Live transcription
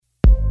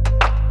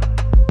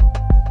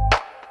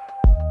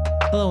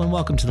Hello and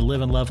welcome to the Live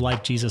and Love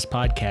Like Jesus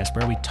podcast,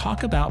 where we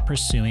talk about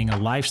pursuing a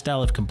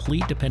lifestyle of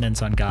complete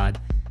dependence on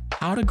God,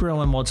 how to grow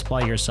and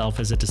multiply yourself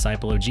as a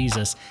disciple of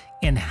Jesus,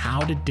 and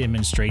how to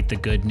demonstrate the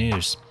good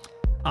news.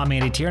 I'm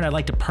Andy Tier, and I'd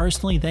like to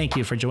personally thank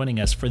you for joining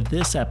us for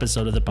this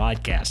episode of the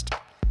podcast.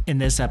 In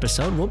this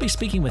episode, we'll be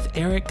speaking with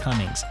Eric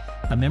Cummings,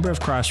 a member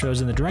of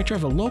Crossroads and the director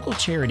of a local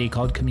charity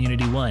called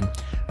Community One.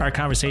 Our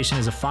conversation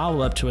is a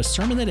follow-up to a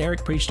sermon that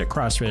Eric preached at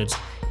Crossroads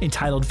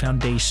entitled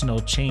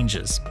Foundational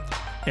Changes.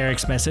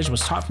 Eric's message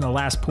was taught from the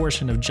last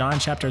portion of John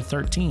chapter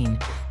 13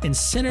 and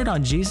centered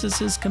on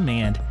Jesus'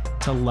 command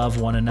to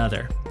love one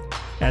another.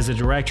 As the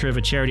director of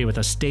a charity with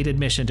a stated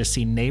mission to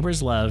see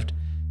neighbors loved,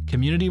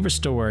 community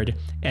restored,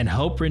 and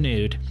hope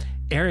renewed,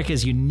 Eric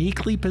is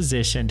uniquely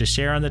positioned to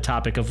share on the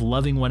topic of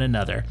loving one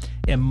another,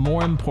 and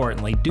more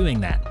importantly, doing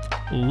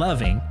that,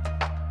 loving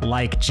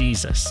like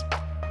Jesus.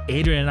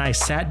 Adrian and I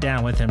sat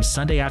down with him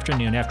Sunday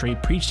afternoon after he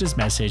preached his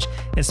message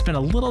and spent a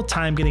little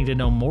time getting to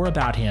know more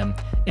about him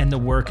and the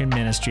work and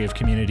ministry of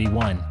Community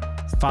One.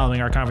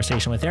 Following our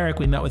conversation with Eric,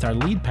 we met with our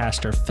lead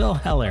pastor, Phil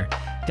Heller,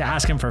 to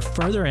ask him for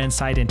further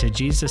insight into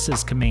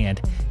Jesus'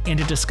 command and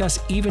to discuss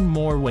even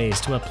more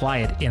ways to apply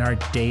it in our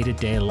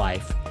day-to-day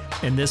life.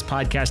 In this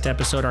podcast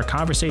episode, our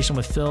conversation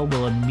with Phil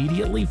will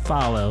immediately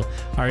follow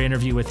our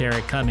interview with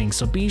Eric Cummings,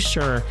 so be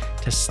sure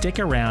to stick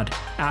around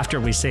after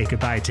we say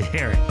goodbye to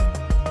Eric.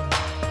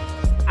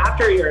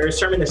 After your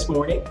sermon this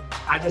morning,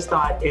 I just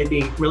thought it'd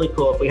be really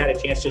cool if we had a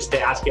chance just to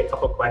ask you a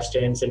couple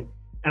questions. And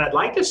I'd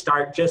like to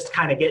start just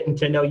kind of getting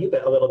to know you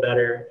a little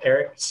better,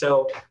 Eric.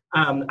 So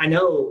I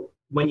know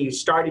when you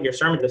started your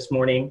sermon this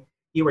morning,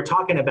 you were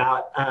talking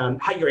about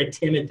how you're a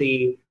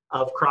Timothy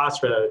of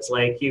Crossroads.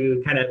 Like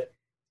you kind of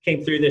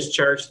came through this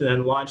church and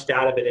then launched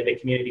out of it into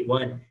Community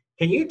One.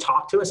 Can you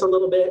talk to us a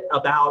little bit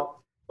about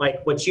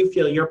like what you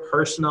feel your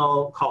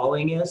personal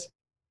calling is?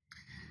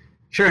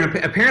 Sure, and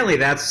apparently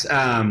that's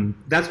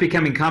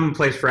becoming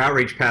commonplace for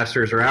outreach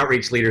pastors or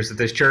outreach leaders at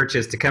this church,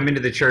 is to come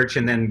into the church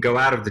and then go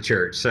out of the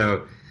church.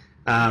 So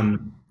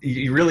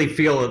you really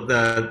feel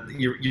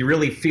you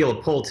really feel a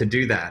pull to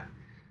do that,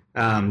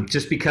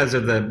 just because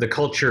of the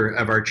culture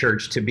of our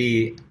church to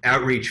be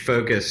outreach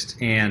focused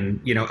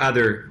and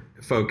other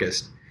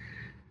focused.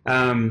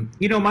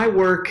 My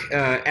work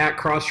at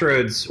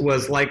Crossroads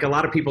was like a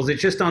lot of people's. It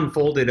just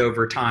unfolded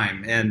over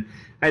time, and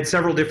I had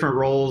several different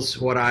roles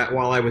while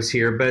I was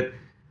here, but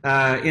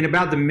in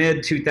about the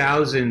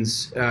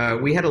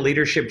mid-2000s, we had a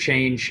leadership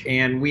change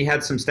and we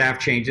had some staff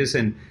changes,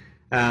 and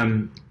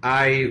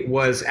I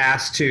was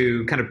asked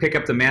to kind of pick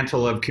up the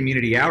mantle of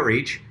community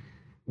outreach,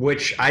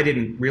 which I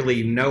didn't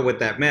really know what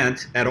that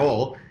meant at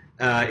all.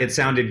 It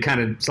sounded kind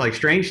of like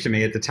strange to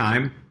me at the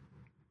time,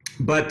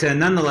 but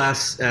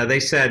nonetheless, they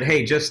said,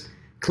 hey, just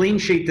clean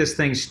sheet this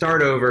thing,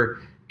 start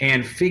over,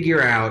 and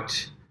figure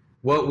out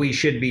what we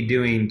should be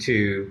doing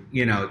to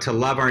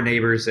love our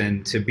neighbors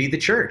and to be the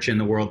church in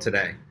the world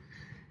today.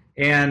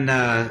 And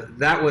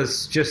that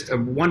was just a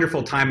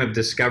wonderful time of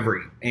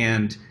discovery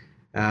and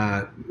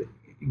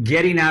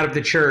getting out of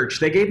the church.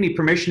 They gave me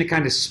permission to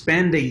kind of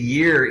spend a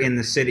year in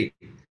the city,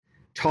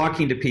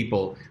 talking to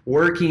people,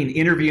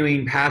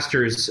 interviewing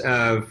pastors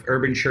of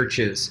urban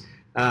churches,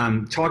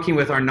 talking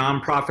with our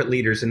nonprofit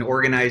leaders and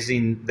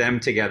organizing them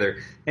together,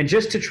 and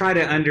just to try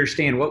to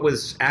understand what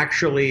was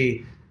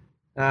actually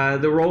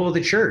the role of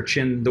the church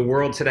in the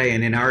world today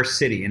and in our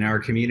city, in our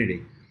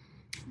community.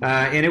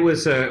 And it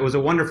was a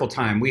wonderful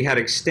time. We had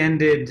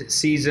extended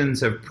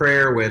seasons of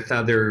prayer with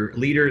other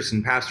leaders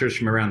and pastors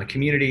from around the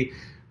community.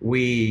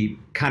 We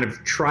kind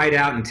of tried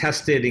out and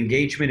tested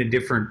engagement in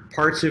different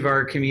parts of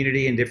our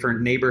community in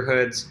different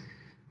neighborhoods.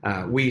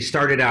 We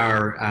started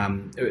our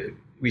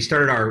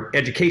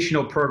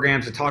educational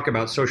programs to talk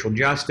about social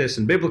justice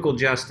and biblical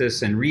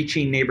justice and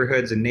reaching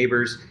neighborhoods and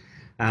neighbors.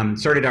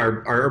 Started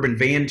our urban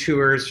van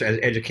tours as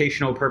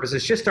educational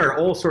purposes, just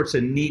all sorts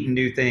of neat and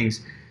new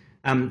things.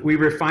 We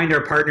refined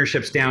our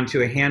partnerships down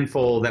to a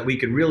handful that we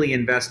could really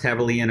invest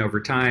heavily in over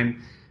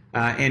time,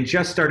 and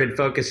just started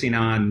focusing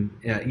on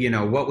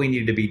what we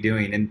needed to be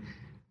doing.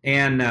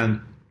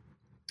 And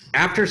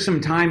after some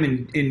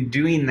time in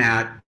doing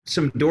that,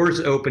 some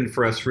doors opened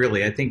for us,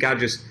 really. I think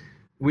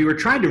we were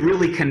trying to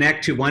really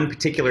connect to one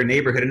particular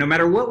neighborhood, and no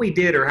matter what we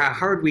did or how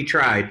hard we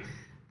tried,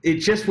 it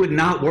just would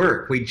not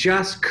work. We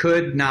just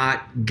could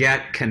not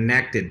get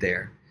connected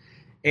there.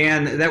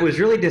 And that was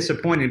really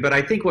disappointing, but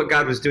I think what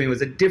God was doing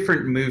was a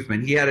different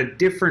movement. He had a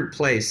different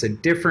place, a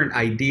different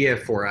idea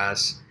for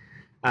us.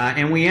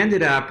 And we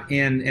ended up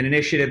in an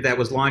initiative that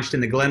was launched in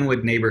the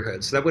Glenwood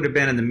neighborhood. So that would have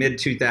been in the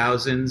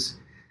mid-2000s.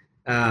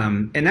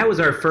 And that was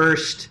our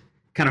first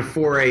kind of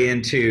foray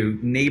into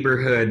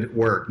neighborhood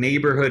work,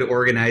 neighborhood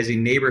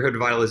organizing, neighborhood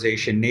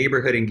vitalization,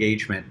 neighborhood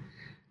engagement,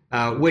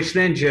 which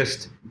then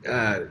just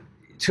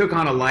took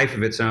on a life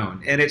of its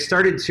own. And it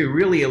started to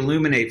really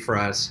illuminate for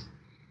us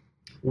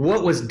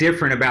what was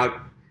different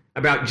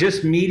about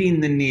just meeting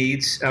the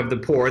needs of the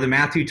poor, the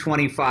Matthew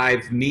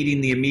 25,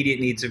 meeting the immediate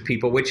needs of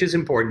people, which is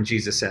important,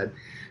 Jesus said.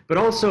 But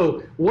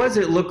also, what does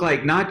it look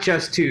like not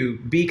just to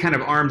be kind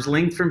of arm's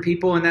length from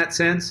people in that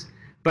sense,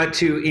 but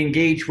to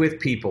engage with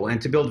people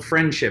and to build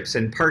friendships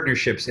and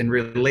partnerships and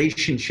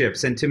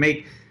relationships and to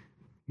make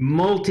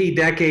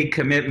multi-decade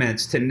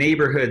commitments to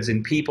neighborhoods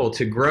and people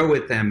to grow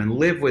with them and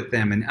live with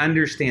them and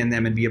understand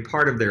them and be a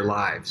part of their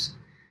lives.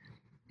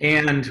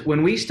 And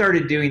when we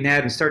started doing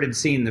that and started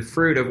seeing the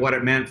fruit of what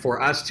it meant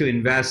for us to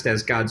invest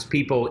as God's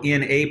people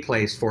in a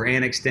place for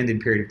an extended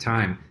period of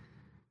time,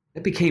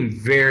 it became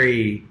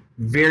very,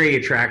 very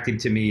attractive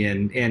to me,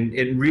 and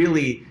it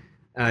really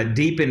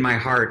deep in my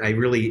heart, I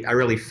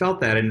really felt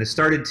that, and it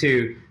started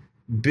to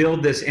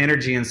build this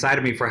energy inside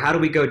of me for how do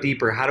we go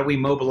deeper, how do we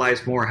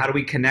mobilize more, how do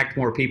we connect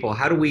more people,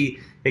 how do we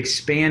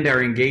expand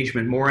our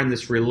engagement more on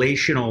this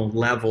relational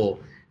level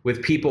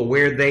with people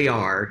where they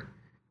are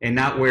and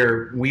not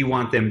where we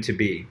want them to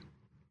be.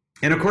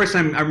 And of course,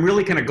 I'm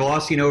really kind of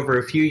glossing over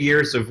a few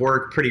years of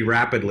work pretty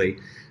rapidly,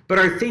 but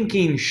our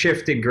thinking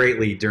shifted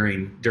greatly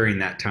during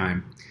that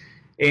time.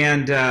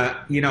 And,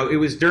 it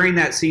was during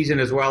that season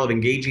as well of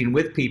engaging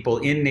with people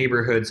in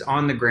neighborhoods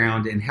on the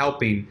ground and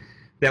helping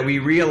that we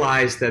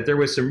realized that there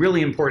was some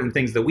really important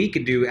things that we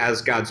could do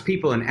as God's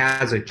people and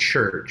as a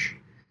church.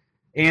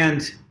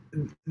 And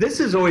this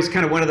is always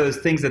kind of one of those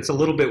things that's a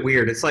little bit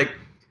weird. It's like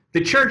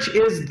the church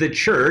is the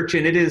church,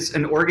 and it is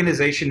an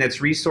organization that's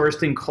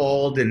resourced and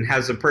called and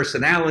has a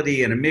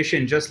personality and a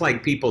mission just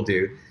like people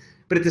do.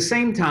 But at the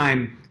same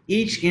time,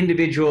 each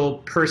individual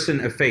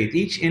person of faith,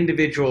 each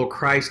individual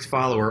Christ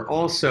follower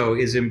also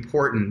is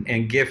important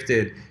and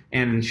gifted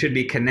and should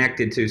be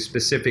connected to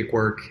specific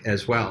work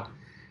as well.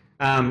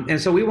 And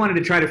so we wanted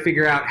to try to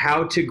figure out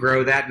how to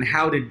grow that and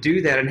how to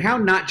do that and how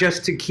not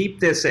just to keep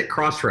this at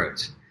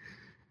Crossroads.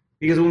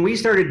 Because when we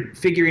started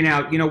figuring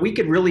out, we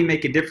could really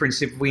make a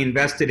difference if we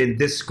invested in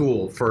this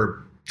school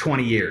for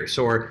 20 years,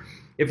 or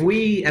if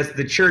we as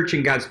the church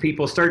and God's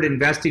people started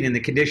investing in the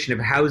condition of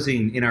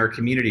housing in our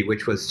community,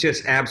 which was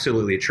just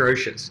absolutely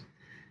atrocious.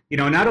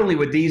 Not only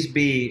would these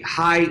be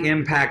high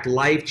impact,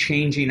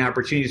 life-changing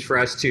opportunities for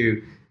us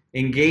to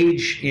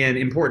engage in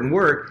important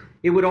work,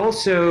 it would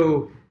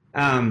also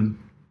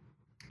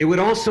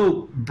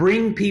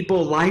bring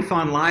people life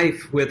on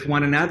life with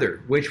one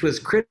another, which was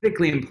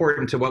critically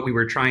important to what we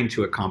were trying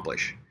to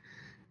accomplish.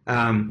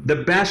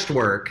 The best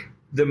work,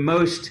 the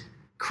most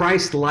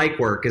Christ-like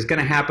work is going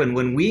to happen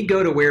when we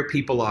go to where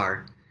people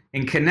are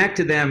and connect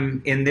to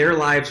them in their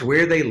lives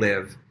where they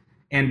live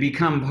and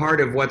become part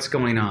of what's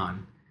going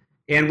on.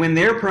 And when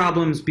their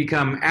problems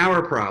become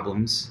our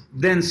problems,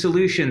 then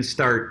solutions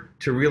start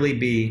to really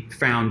be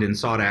found and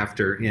sought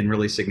after in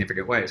really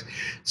significant ways.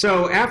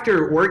 So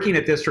after working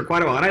at this for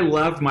quite a while, and I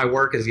loved my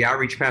work as the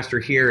outreach pastor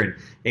here and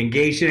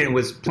engaged in it and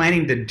was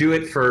planning to do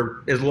it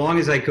for as long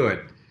as I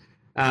could.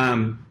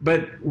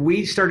 But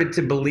we started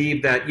to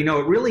believe that,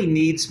 it really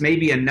needs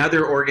maybe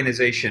another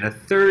organization, a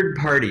third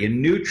party, a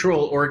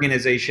neutral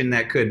organization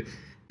that could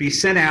be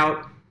sent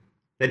out,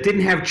 that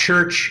didn't have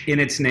church in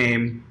its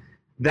name,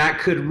 that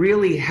could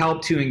really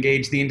help to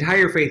engage the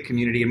entire faith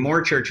community and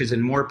more churches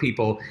and more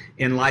people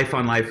in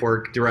life-on-life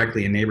work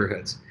directly in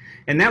neighborhoods.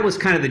 And that was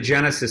kind of the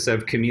genesis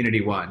of Community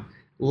One.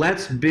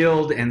 Let's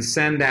build and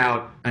send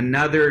out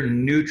another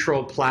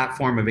neutral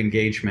platform of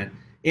engagement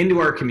into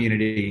our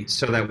community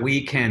so that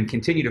we can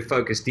continue to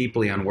focus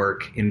deeply on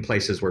work in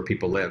places where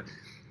people live.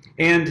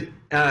 And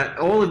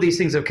all of these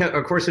things have,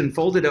 of course,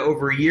 unfolded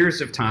over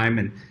years of time.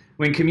 And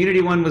when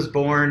Community One was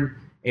born,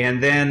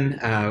 and then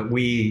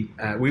we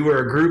were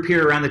a group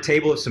here around the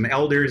table of some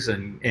elders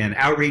and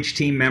outreach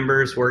team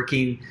members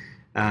working.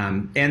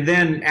 And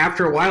then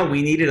after a while,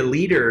 we needed a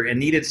leader and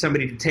needed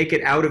somebody to take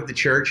it out of the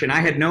church. And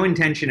I had no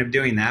intention of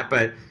doing that,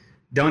 but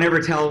don't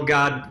ever tell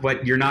God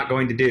what you're not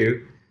going to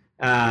do.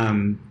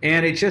 And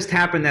it just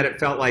happened that it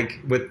felt like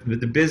with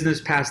the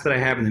business past that I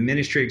have and the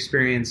ministry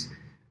experience,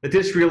 that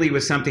this really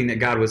was something that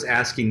God was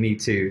asking me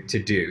to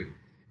do.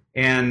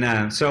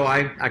 And so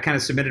I kind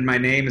of submitted my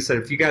name and said,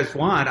 if you guys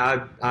want,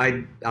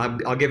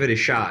 I'll give it a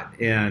shot.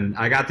 And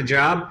I got the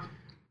job.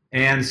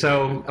 And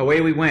so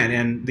away we went.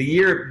 And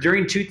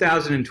during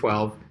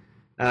 2012,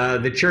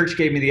 the church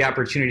gave me the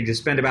opportunity to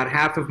spend about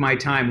half of my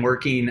time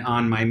working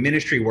on my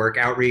ministry work,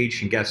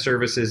 outreach and guest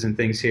services and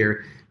things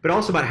here, but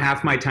also about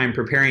half my time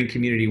preparing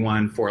Community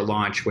One for a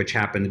launch, which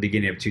happened the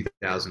beginning of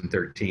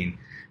 2013.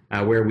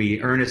 Where we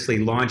earnestly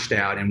launched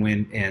out and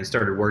went and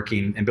started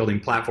working and building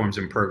platforms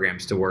and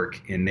programs to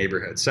work in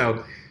neighborhoods.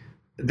 So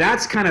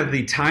that's kind of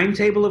the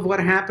timetable of what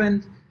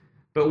happened.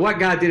 But what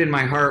God did in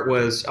my heart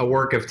was a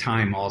work of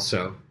time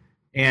also,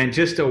 and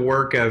just a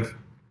work of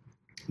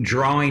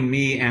drawing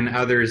me and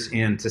others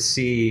in to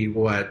see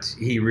what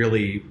He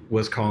really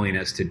was calling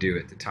us to do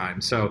at the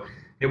time. So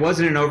it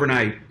wasn't an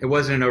overnight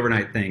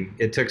thing.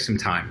 It took some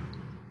time.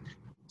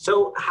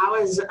 So how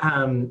is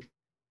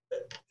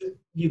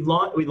we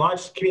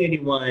launched Community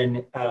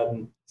One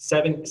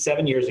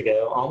 7 years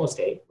ago, almost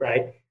 8,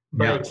 right?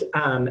 But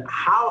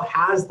how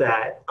has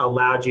that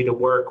allowed you to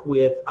work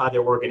with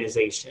other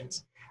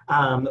organizations?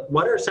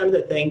 What are some of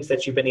the things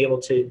that you've been able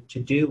to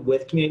do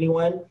with Community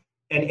One?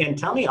 And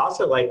tell me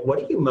also, what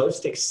are you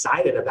most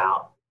excited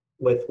about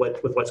with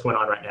what's going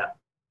on right now?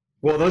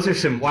 Well, those are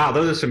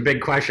some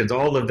big questions.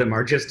 All of them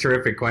are just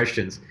terrific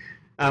questions.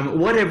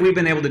 What have we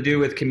been able to do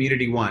with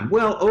Community One?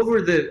 Well,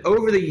 over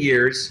the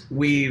years,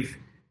 we've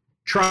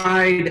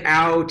tried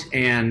out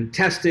and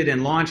tested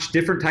and launched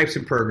different types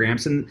of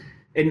programs, and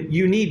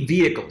you need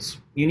vehicles.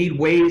 You need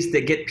ways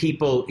that get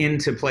people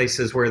into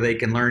places where they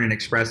can learn and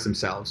express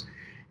themselves.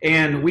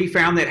 And we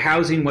found that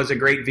housing was a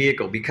great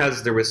vehicle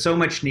because there was so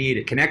much need.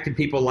 It connected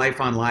people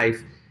life on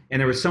life, and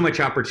there was so much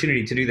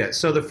opportunity to do that.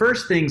 So the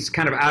first things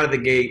kind of out of the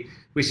gate,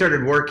 we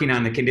started working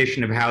on the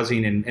condition of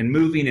housing and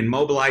moving and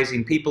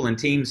mobilizing people and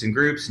teams and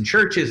groups and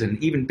churches and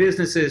even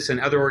businesses and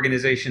other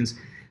organizations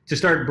to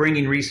start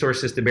bringing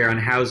resources to bear on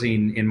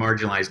housing in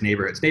marginalized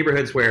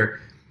neighborhoods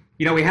where,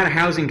 we had a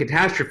housing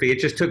catastrophe. It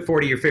just took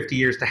 40 or 50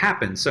 years to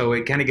happen. So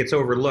it kind of gets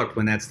overlooked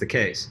when that's the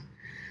case.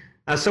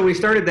 So we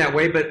started that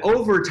way, but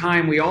over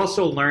time, we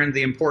also learned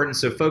the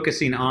importance of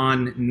focusing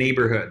on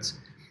neighborhoods.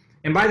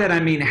 And by that, I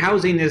mean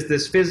housing is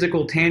this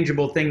physical,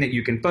 tangible thing that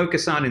you can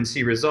focus on and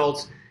see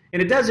results.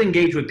 And it does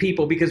engage with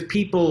people because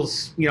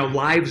people's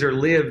lives are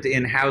lived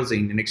in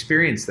housing and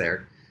experienced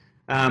there.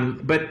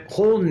 But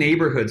whole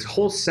neighborhoods,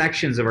 whole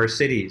sections of our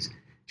cities,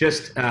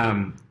 just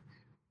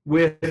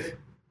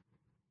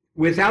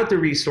without the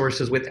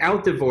resources,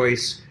 without the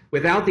voice,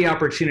 without the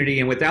opportunity,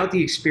 and without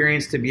the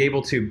experience to be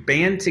able to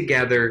band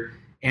together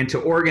and to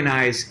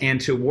organize and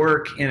to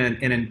work in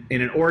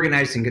an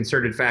organized and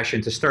concerted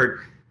fashion to start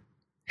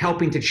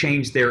helping to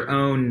change their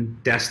own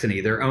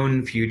destiny, their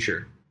own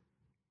future.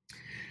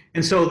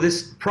 And so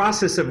this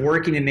process of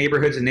working in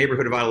neighborhoods and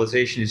neighborhood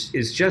revitalization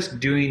is just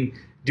doing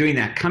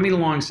that, coming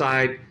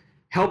alongside,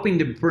 helping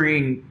to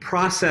bring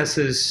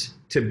processes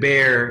to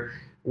bear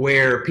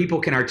where people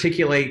can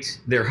articulate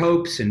their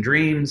hopes and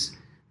dreams,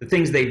 the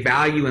things they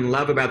value and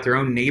love about their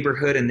own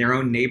neighborhood and their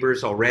own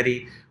neighbors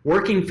already,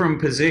 working from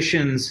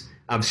positions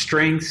of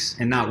strengths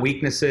and not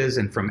weaknesses,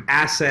 and from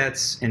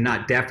assets and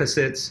not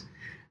deficits,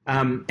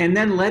 and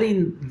then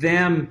letting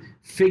them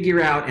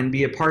figure out and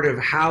be a part of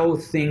how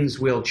things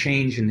will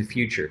change in the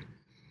future.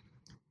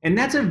 And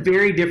that's a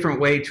very different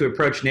way to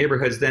approach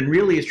neighborhoods than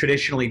really is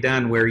traditionally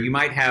done, where you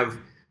might have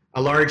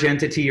a large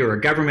entity or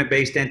a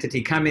government-based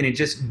entity come in and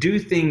just do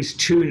things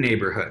to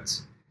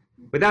neighborhoods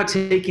without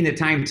taking the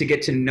time to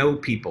get to know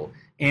people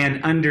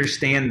and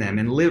understand them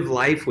and live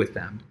life with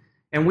them.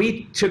 And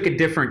we took a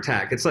different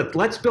tack. It's like,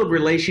 let's build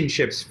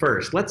relationships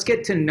first. Let's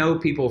get to know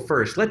people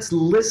first. Let's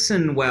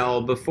listen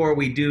well before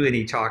we do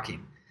any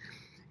talking.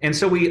 And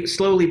so we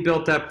slowly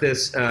built up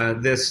this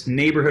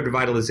neighborhood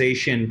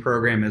revitalization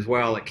program as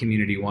well at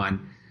Community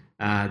One.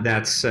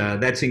 That's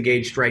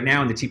engaged right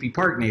now in the TP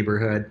Park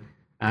neighborhood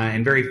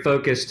and very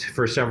focused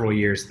for several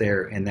years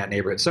there in that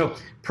neighborhood. So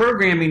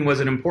programming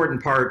was an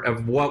important part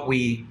of what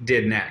we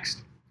did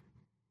next.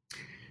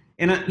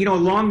 And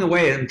along the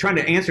way, I'm trying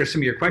to answer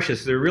some of your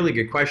questions. They're really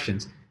good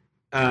questions.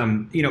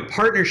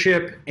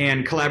 Partnership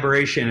and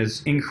collaboration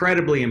is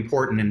incredibly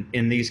important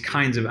in these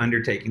kinds of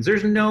undertakings.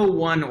 There's no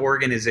one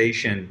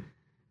organization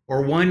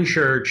or one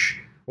church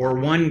or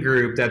one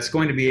group that's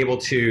going to be able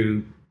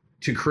to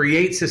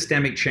create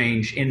systemic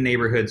change in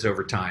neighborhoods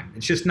over time.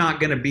 It's just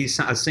not going to be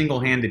a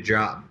single-handed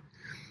job.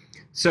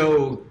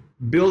 So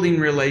building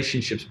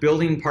relationships,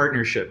 building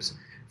partnerships,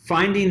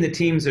 finding the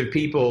teams of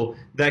people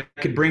that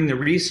could bring the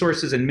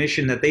resources and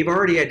mission that they've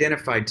already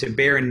identified to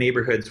bear in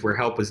neighborhoods where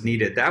help was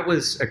needed. That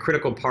was a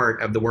critical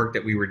part of the work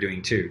that we were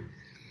doing too.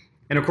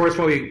 And of course,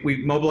 while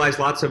we mobilized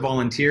lots of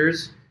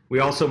volunteers, we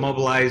also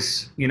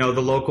mobilize, the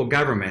local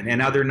government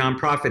and other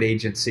nonprofit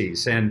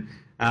agencies and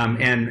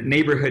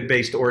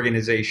neighborhood-based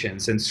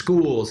organizations and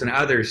schools and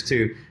others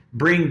to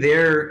bring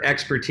their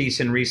expertise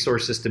and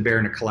resources to bear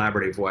in a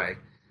collaborative way.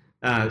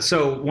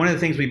 So one of the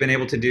things we've been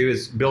able to do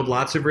is build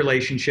lots of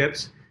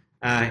relationships,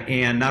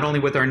 and not only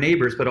with our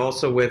neighbors, but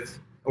also with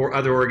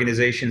other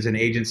organizations and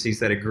agencies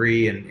that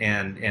agree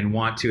and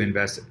want to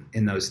invest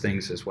in those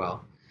things as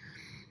well.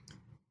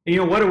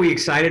 And, what are we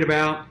excited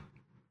about?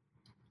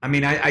 I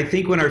mean, I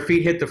think when our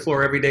feet hit the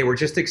floor every day, we're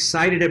just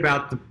excited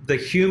about the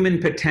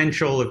human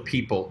potential of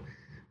people,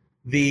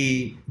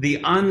 the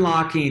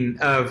unlocking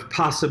of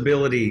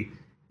possibility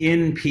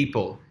in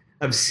people,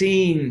 of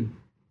seeing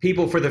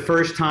people for the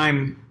first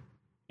time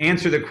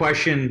answer the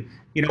question,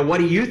 what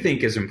do you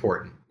think is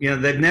important?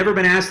 They've never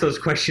been asked those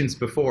questions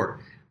before.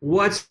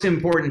 What's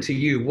important to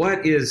you?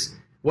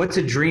 What's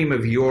a dream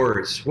of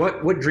yours?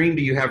 What dream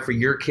do you have for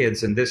your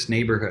kids in this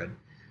neighborhood?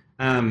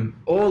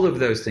 All of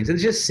those things. And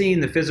just seeing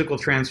the physical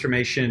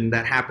transformation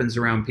that happens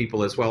around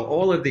people as well.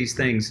 All of these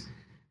things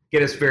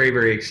get us very,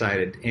 very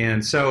excited.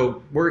 And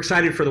so we're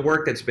excited for the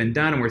work that's been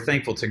done, and we're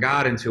thankful to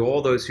God and to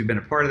all those who've been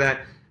a part of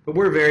that. But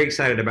we're very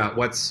excited about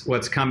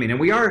what's coming. And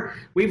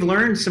we've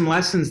learned some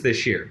lessons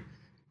this year.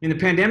 The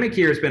pandemic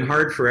year has been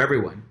hard for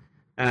everyone.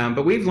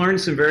 But we've learned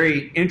some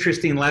very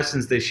interesting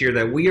lessons this year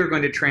that we are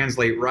going to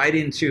translate right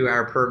into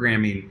our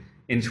programming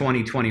in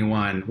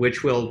 2021,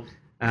 which will,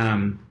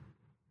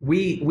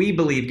 we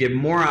believe, give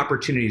more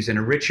opportunities and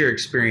a richer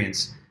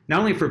experience, not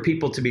only for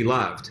people to be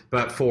loved,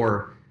 but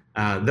for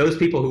those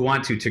people who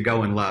want to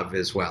go and love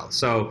as well.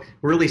 So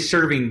we're really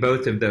serving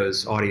both of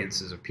those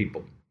audiences of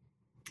people.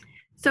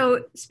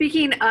 So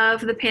speaking of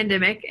the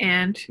pandemic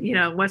and,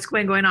 what's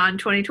going on in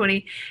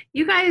 2020,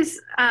 you guys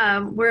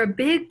were a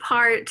big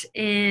part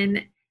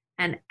in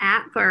an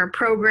app or a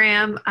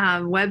program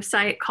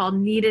website called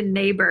Need a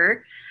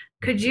Neighbor.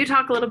 Could you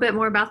talk a little bit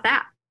more about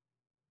that?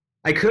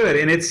 I could,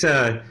 and it's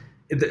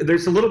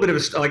there's a little bit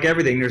of like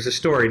everything. There's a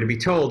story to be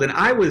told,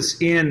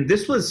 and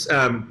this was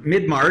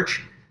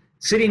mid-March,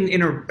 sitting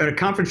in a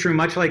conference room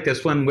much like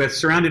this one,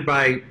 surrounded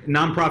by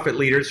nonprofit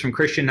leaders from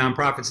Christian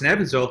nonprofits in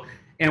Evansville,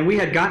 and we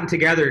had gotten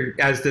together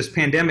as this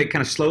pandemic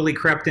kind of slowly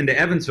crept into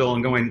Evansville,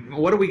 and going,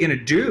 what are we going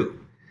to do?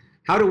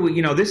 How do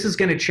we, this is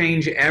going to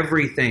change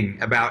everything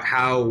about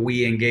how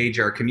we engage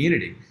our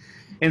community.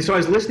 And so I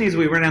was listening as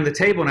we went around the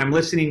table, and I'm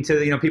listening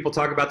to people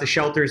talk about the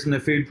shelters and the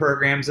food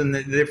programs and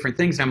the different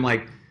things. I'm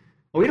like,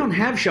 well, we don't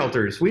have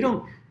shelters. We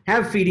don't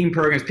have feeding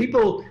programs.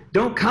 People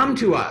don't come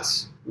to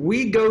us.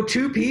 We go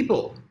to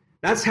people.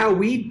 That's how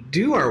we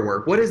do our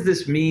work. What does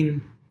this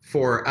mean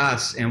for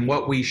us and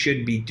what we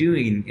should be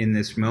doing in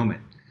this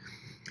moment?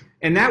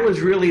 And that was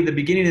really the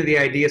beginning of the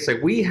idea. It's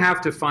like we have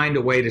to find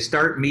a way to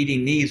start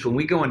meeting needs when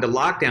we go into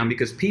lockdown,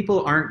 because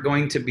people aren't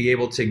going to be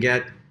able to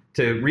get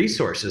to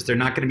resources. They're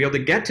not going to be able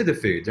to get to the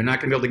food. They're not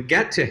going to be able to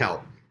get to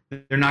help.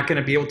 They're not going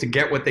to be able to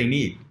get what they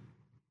need.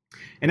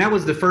 And that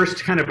was the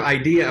first kind of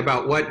idea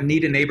about what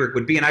Need a Neighbor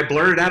would be. And I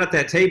blurted out at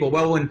that table,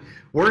 well, when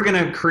we're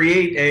going to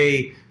create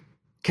a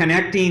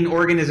connecting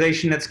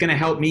organization that's going to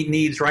help meet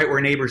needs right where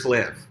neighbors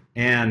live.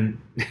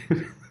 And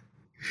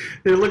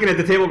they're looking at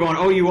the table going,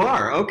 oh, you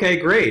are? Okay,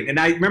 great. And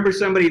I remember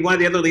one of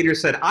the other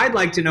leaders said, I'd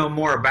like to know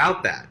more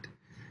about that.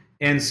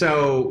 And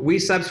so we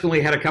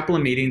subsequently had a couple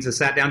of meetings and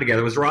sat down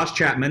together. It was Ross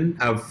Chapman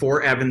of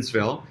For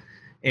Evansville.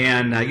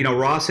 And,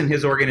 Ross and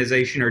his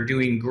organization are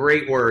doing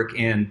great work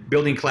in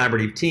building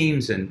collaborative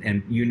teams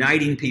and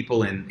uniting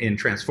people in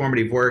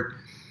transformative work.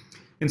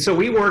 And so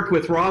we worked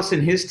with Ross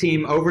and his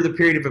team over the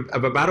period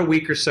of about a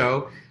week or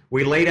so.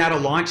 We laid out a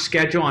launch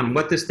schedule on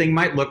what this thing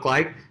might look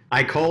like.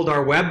 I called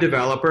our web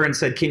developer and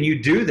said, can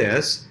you do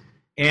this?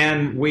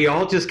 And we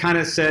all just kind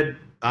of said,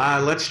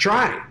 let's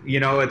try.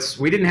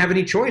 We didn't have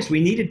any choice. We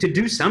needed to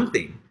do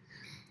something.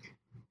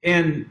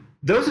 And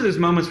those are those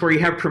moments where you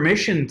have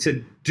permission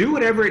to do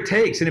whatever it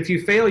takes. And if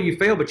you fail, you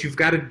fail, but you've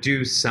got to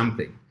do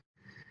something.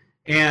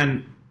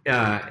 And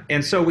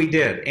so we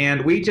did.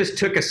 And we just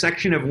took a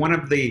section of one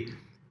of the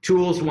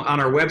tools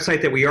on our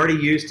website that we already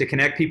used to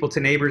connect people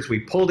to neighbors. We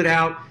pulled it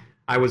out.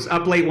 I was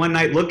up late one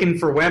night looking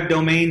for web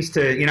domains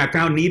I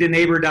found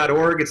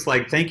needaneighbor.org. It's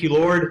like, thank you,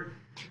 Lord.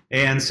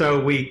 And so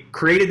we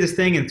created this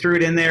thing and threw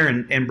it in there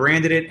and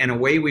branded it, and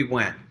away we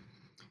went.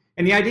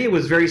 And the idea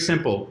was very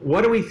simple.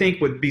 What do we think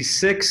would be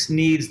 6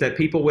 needs that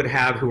people would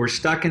have who were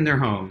stuck in their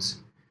homes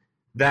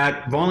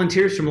that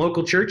volunteers from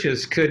local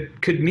churches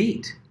could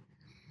meet?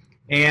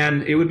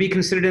 And it would be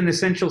considered an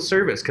essential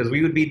service because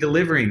we would be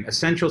delivering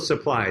essential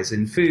supplies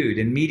and food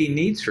and meeting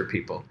needs for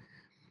people.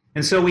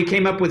 And so we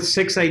came up with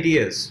 6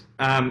 ideas.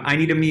 I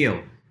need a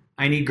meal.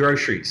 I need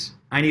groceries.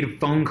 I need a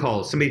phone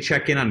call. Somebody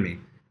check in on me.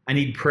 I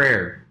need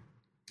prayer.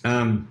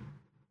 I'm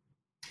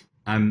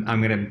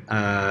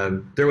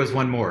gonna. There was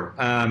one more.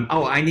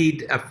 I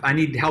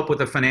need help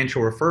with a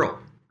financial referral.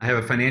 I have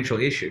a financial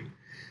issue.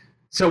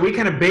 So we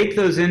kind of baked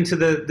those into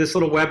this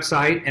little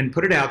website and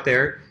put it out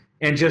there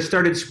and just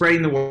started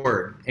spreading the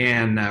word.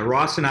 And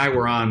Ross and I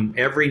were on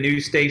every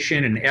news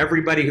station, and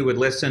everybody who would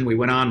listen, we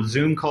went on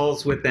Zoom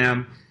calls with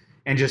them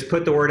and just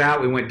put the word out.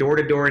 We went door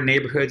to door in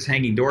neighborhoods,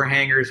 hanging door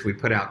hangers. We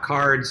put out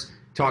cards,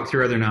 talked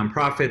through other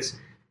nonprofits,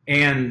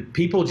 and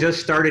people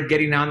just started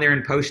getting on there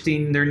and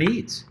posting their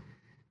needs.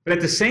 But at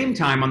the same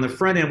time, on the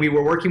front end, we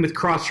were working with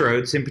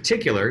Crossroads in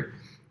particular.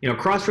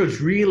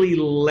 Crossroads really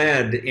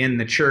led in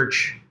the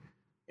church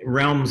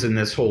realms in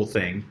this whole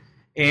thing,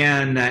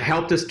 and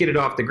helped us get it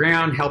off the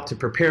ground, helped to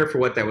prepare for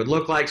what that would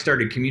look like,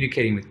 started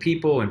communicating with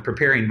people and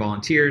preparing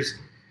volunteers.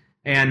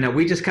 And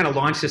we just kind of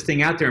launched this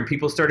thing out there, and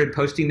people started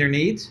posting their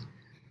needs.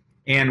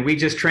 And we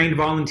just trained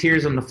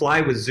volunteers on the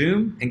fly with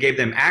Zoom and gave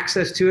them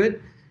access to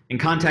it, and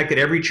contacted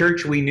every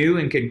church we knew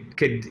and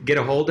could get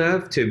a hold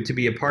of to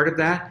be a part of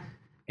that.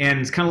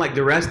 And it's kind of like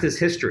the rest is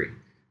history.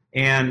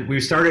 And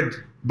we started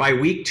by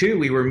week 2,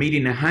 we were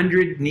meeting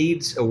 100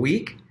 needs a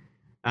week.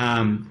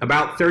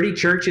 About 30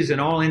 churches in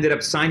all ended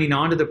up signing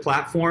on to the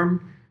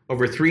platform.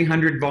 Over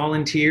 300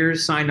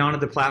 volunteers signed on to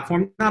the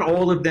platform. Not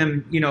all of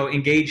them,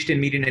 engaged in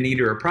meeting a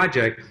need or a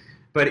project,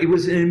 but it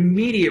was an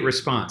immediate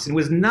response. It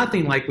was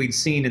nothing like we'd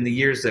seen in the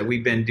years that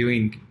we've been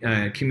doing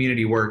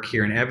community work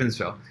here in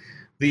Evansville.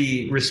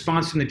 The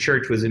response from the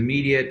church was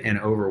immediate and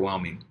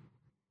overwhelming.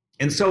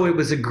 And so it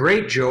was a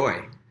great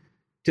joy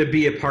to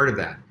be a part of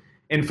that.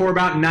 And for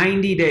about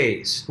 90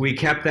 days, we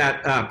kept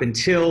that up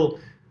until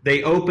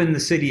they opened the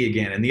city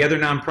again, and the other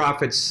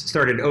nonprofits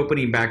started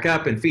opening back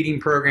up, and feeding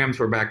programs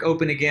were back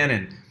open again,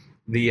 and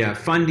the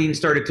funding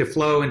started to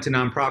flow into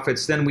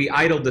nonprofits. Then we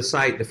idled the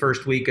site the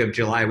first week of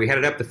July. We had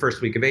it up the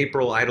first week of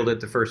April, idled it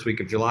the first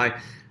week of July.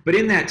 But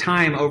in that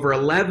time, over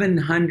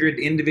 1,100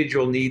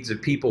 individual needs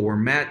of people were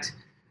met,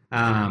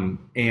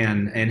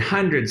 and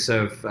hundreds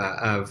of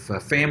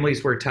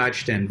families were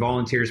touched, and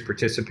volunteers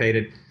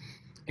participated.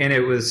 And it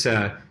was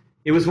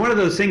one of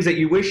those things that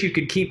you wish you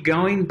could keep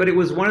going, but it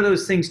was one of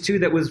those things too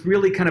that was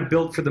really kind of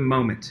built for the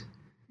moment.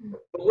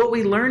 But what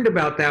we learned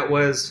about that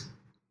was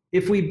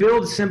if we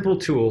build simple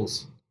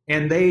tools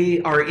and they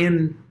are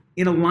in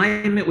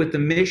alignment with the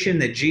mission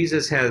that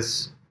Jesus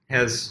has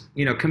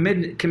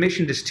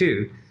commissioned us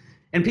to,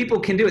 and people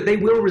can do it, they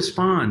will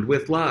respond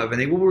with love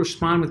and they will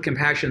respond with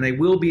compassion. They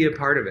will be a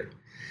part of it.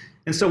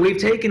 And so we've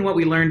taken what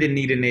we learned in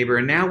Need a Neighbor,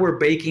 and now we're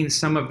baking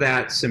some of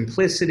that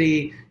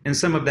simplicity and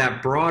some of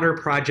that broader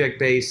project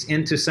base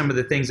into some of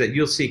the things that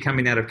you'll see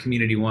coming out of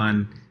Community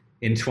One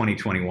in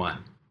 2021.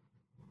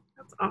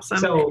 That's awesome.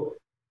 So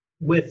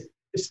with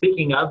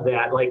speaking of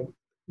that, like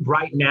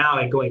right now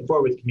and going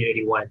forward with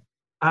Community One,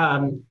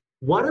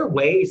 what are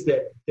ways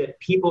that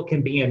people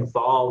can be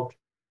involved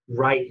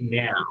right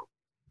now?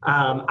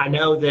 I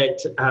know that,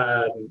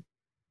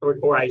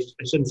 or I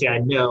shouldn't say I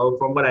know,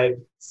 from what I've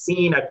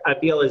seen, I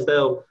feel as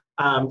though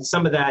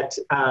some of that,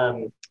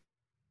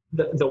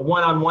 the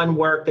one-on-one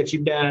work that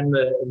you've done,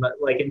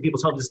 like in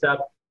people's homes and stuff,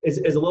 is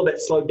a little bit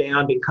slowed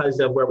down because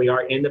of where we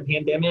are in the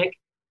pandemic.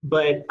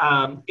 But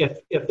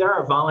if there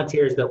are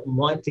volunteers that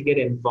want to get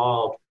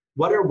involved,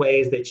 what are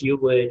ways that you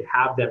would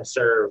have them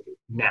serve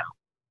now?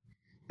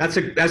 That's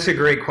a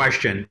great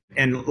question.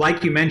 And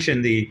like you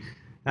mentioned, the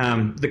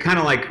kind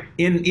of like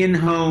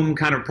in-home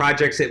kind of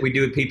projects that we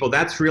do with people,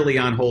 that's really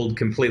on hold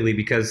completely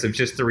because of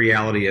just the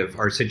reality of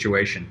our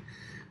situation.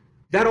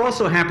 That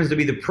also happens to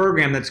be the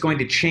program that's going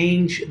to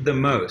change the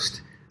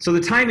most. So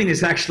the timing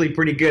is actually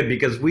pretty good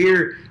because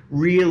we're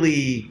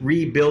really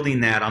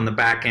rebuilding that on the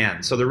back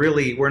end. So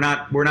we're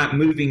not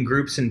moving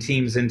groups and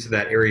teams into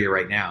that area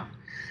right now.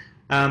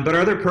 But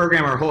our other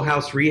program, our Whole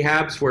House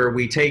Rehabs, where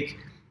we take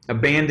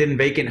abandoned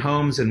vacant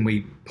homes and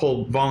we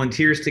pull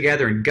volunteers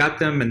together and gut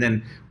them and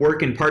then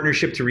work in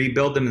partnership to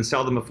rebuild them and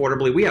sell them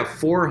affordably. We have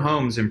 4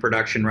 homes in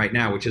production right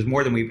now, which is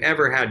more than we've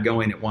ever had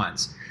going at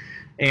once.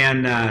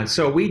 And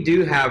so we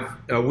do have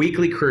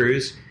weekly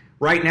crews.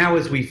 Right now,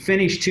 as we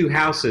finish 2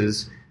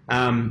 houses,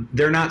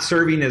 they're not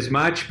serving as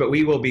much, but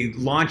we will be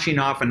launching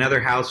off another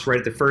house right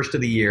at the first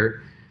of the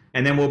year.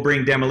 And then we'll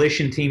bring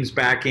demolition teams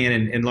back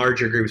in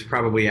larger groups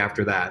probably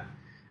after that.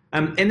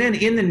 And then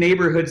in the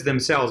neighborhoods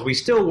themselves, we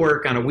still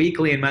work on a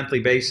weekly and monthly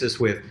basis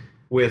with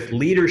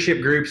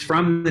leadership groups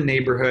from the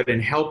neighborhood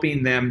and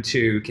helping them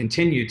to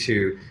continue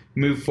to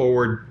move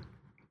forward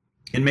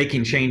and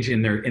making change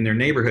in their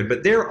neighborhood.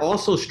 But they're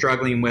also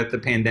struggling with the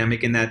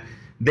pandemic in that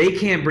they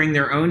can't bring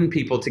their own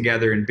people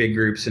together in big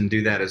groups and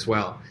do that as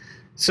well.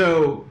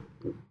 So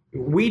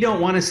we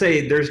don't want to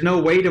say there's no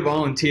way to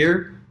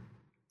volunteer.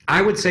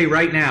 I would say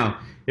right now,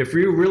 if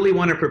you really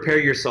want to prepare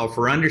yourself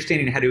for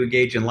understanding how to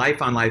engage in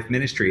life-on-life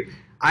ministry,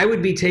 I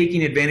would be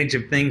taking advantage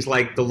of things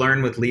like the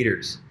Learn with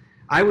Leaders.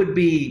 I would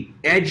be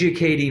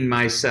educating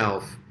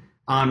myself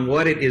on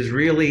what it is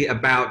really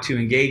about to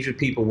engage with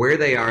people where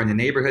they are in the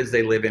neighborhoods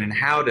they live in and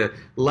how to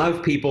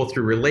love people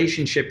through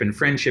relationship and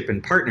friendship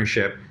and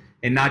partnership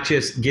and not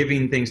just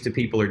giving things to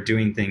people or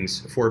doing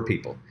things for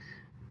people.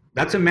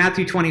 That's a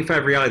Matthew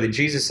 25 reality that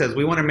Jesus says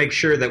we want to make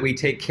sure that we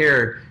take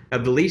care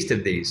of the least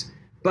of these.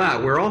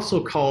 But we're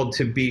also called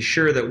to be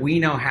sure that we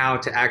know how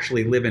to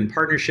actually live in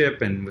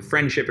partnership and with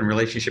friendship and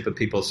relationship with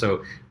people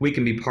so we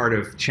can be part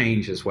of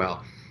change as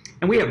well.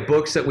 And we have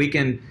books that we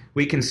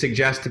can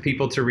suggest to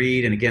people to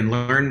read and again,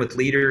 learn with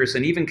leaders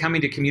and even coming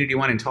to Community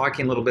One and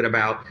talking a little bit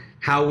about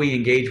how we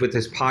engage with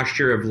this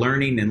posture of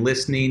learning and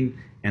listening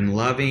and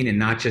loving and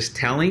not just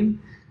telling,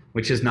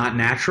 which is not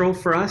natural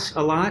for us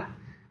a lot.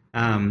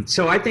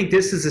 So I think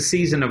this is a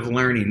season of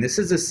learning. This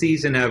is a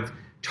season of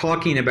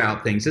talking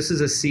about things. This is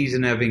a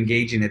season of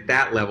engaging at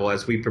that level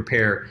as we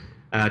prepare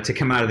to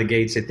come out of the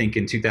gates, I think,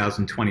 in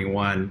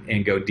 2021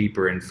 and go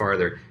deeper and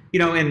farther.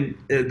 And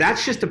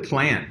that's just a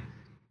plan.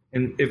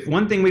 And if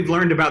one thing we've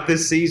learned about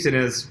this season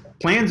is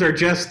plans are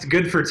just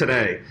good for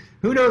today.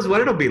 Who knows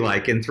what it'll be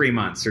like in 3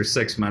 months or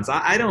 6 months?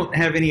 I don't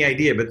have any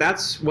idea, but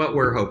that's what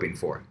we're hoping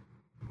for.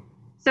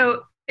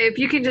 So if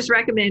you can just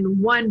recommend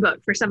one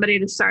book for somebody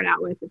to start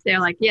out with, if they're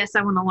like, yes,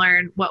 I want to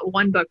learn, what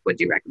one book would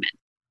you recommend?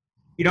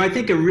 I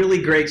think a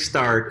really great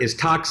start is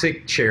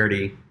Toxic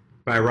Charity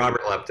by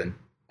Robert Lupton.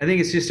 I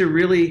think it's just a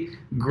really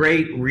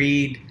great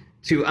read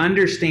to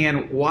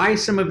understand why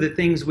some of the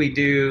things we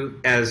do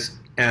as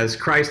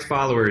Christ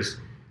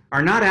followers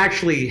are not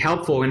actually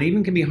helpful and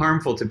even can be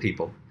harmful to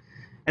people.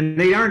 And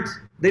they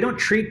don't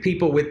treat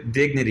people with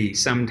dignity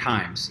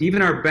sometimes.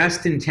 Even our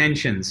best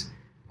intentions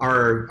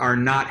are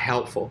not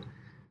helpful.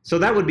 So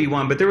that would be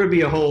one, but there would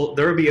be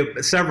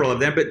several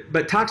of them.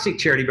 But Toxic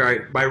Charity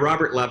by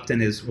Robert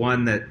Lupton is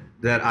one that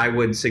I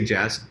would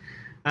suggest.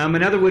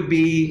 Another would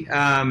be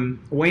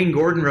Wayne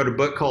Gordon wrote a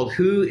book called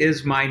Who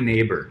is My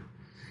Neighbor?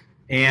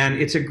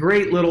 And it's a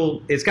great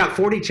it's got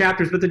 40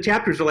 chapters, but the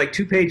chapters are like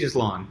 2 pages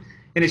long.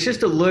 And it's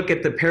just a look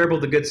at the parable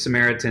of the Good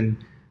Samaritan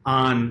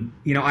on,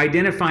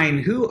 identifying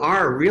who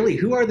are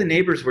the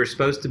neighbors we're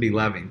supposed to be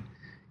loving.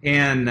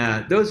 And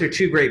those are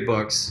 2 great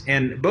books.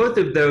 And both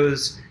of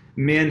those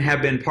men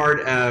have been part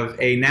of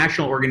a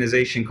national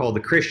organization called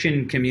the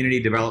Christian Community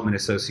Development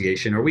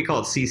Association, or we call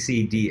it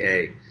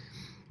CCDA.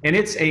 And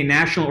it's a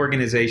national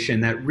organization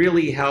that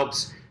really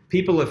helps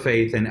people of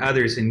faith and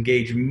others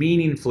engage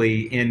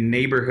meaningfully in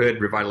neighborhood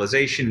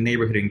revitalization,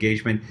 neighborhood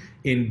engagement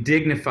in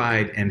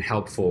dignified and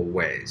helpful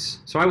ways.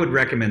 So I would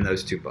recommend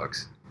those 2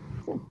 books.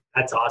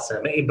 That's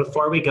awesome. Hey,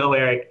 before we go,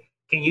 Eric,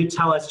 can you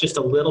tell us just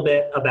a little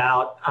bit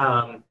about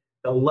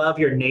the Love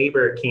Your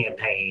Neighbor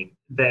campaign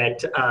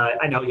that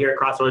I know here at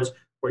Crossroads,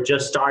 we're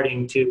just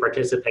starting to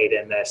participate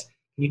in this.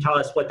 Can you tell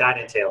us what that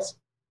entails?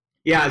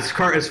 Yeah, as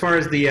far as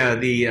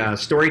the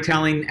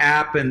storytelling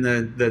app and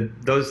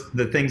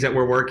the things that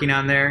we're working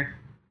on there,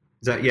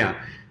 is that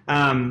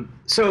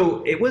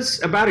so it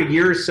was about a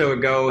year or so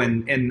ago,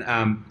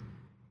 and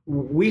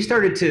we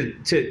started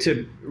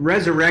to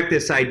resurrect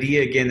this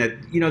idea again that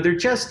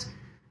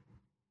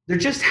there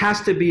just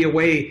has to be a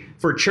way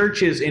for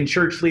churches and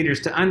church leaders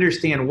to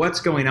understand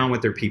what's going on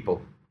with their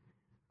people.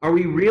 Are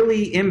we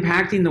really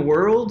impacting the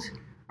world?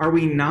 Are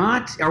we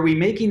not? Are we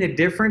making a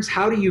difference?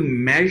 How do you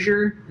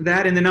measure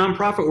that? In the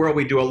nonprofit world,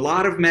 we do a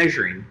lot of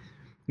measuring.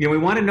 We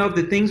want to know if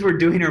the things we're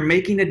doing are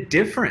making a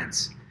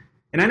difference.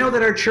 And I know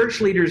that our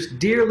church leaders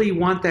dearly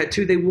want that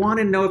too. They want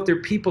to know if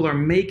their people are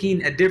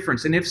making a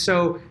difference. And if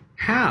so,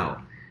 how?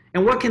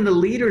 And what can the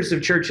leaders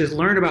of churches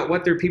learn about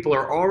what their people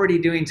are already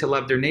doing to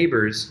love their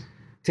neighbors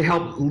to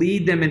help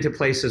lead them into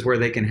places where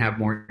they can have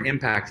more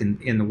impact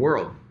in the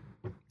world?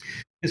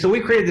 And so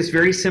we created this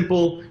very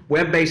simple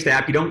web-based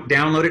app. You don't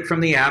download it from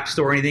the App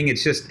Store or anything.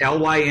 It's just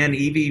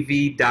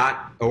lynevv.org,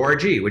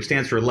 which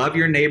stands for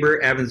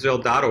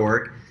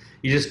loveyourneighborevansville.org.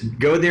 You just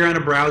go there on a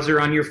browser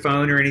on your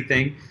phone or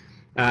anything,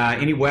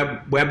 any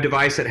web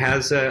device that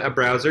has a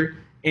browser,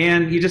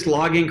 and you just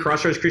log in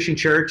Crossroads Christian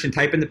Church and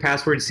type in the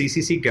password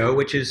CCCGO,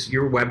 which is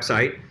your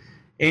website.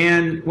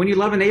 And when you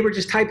love a neighbor,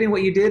 just type in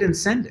what you did and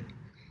send it.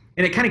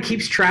 And it kind of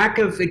keeps track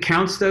of, it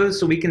counts those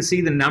so we can see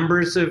the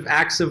numbers of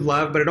acts of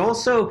love, but it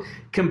also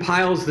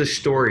compiles the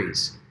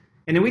stories.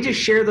 And then we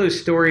just share those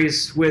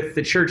stories with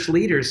the church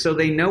leaders so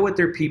they know what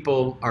their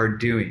people are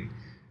doing.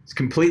 It's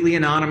completely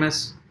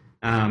anonymous.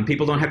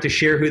 People don't have to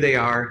share who they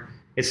are.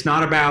 It's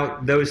not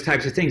about those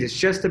types of things. It's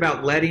just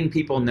about letting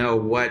people know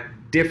what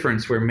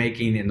difference we're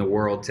making in the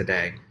world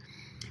today.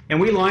 And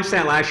we launched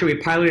that last year.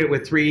 We piloted it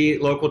with 3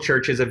 local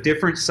churches of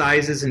different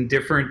sizes and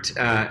different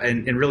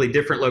and really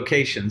different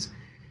locations.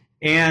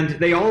 And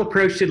they all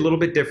approached it a little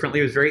bit differently.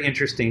 It was very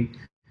interesting.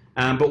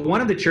 But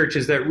one of the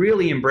churches that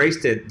really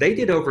embraced it, they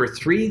did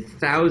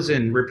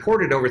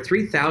reported over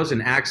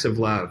 3,000 acts of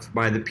love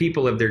by the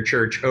people of their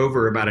church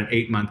over about an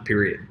 8-month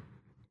period.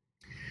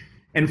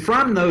 And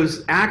from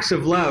those acts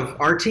of love,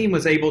 our team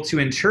was able to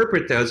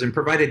interpret those and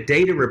provide a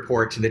data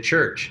report to the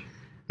church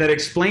that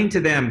explained to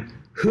them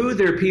who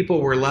their people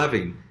were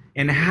loving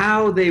and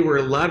how they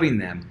were loving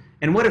them,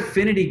 and what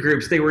affinity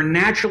groups they were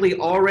naturally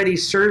already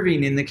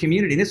serving in the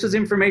community. This was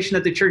information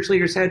that the church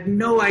leaders had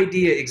no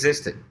idea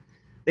existed.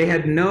 They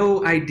had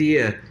no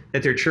idea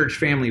that their church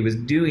family was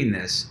doing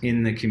this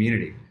in the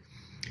community.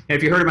 And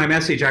if you heard my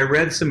message, I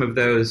read some of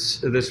those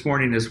this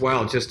morning as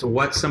well, just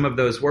what some of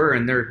those were,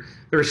 and they're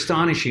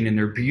astonishing, and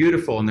they're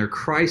beautiful, and they're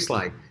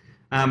Christ-like,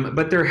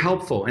 but they're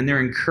helpful, and they're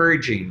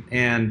encouraging,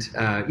 and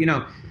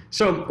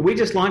so we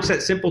just launched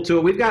that simple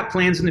tool. We've got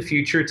plans in the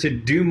future to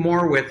do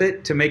more with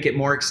it, to make it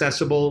more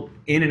accessible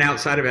in and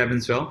outside of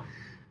Evansville.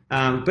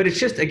 But it's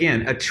just,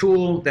 again, a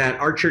tool that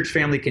our church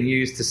family can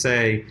use to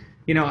say,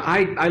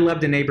 I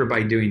loved a neighbor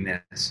by doing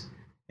this.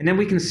 And then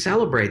we can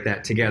celebrate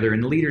that together,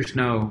 and leaders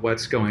know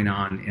what's going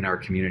on in our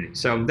community.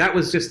 So that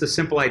was just the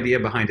simple idea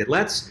behind it.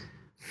 Let's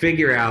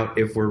figure out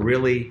if we're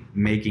really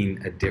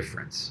making a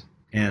difference.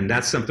 And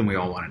that's something we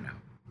all want to know.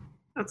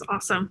 That's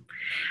awesome.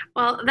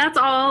 Well, that's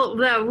all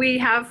that we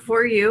have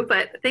for you,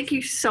 but thank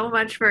you so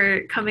much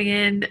for coming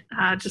in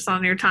just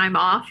on your time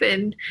off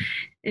and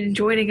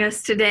joining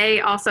us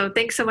today. Also,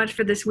 thanks so much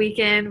for this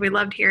weekend. We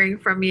loved hearing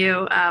from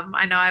you.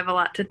 I know I have a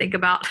lot to think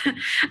about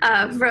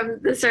from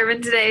the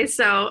sermon today,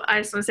 so I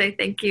just want to say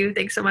thank you.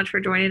 Thanks so much for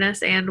joining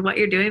us and what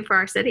you're doing for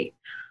our city.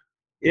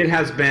 It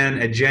has been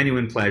a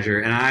genuine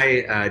pleasure, and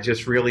I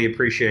just really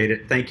appreciate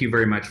it. Thank you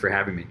very much for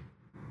having me.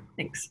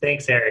 Thanks.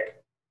 Thanks,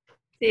 Eric.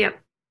 See ya.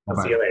 I'll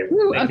see you later.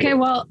 Ooh, okay,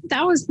 well,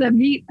 that was the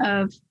meat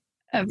of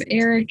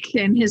Eric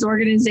and his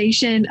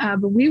organization.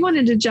 But we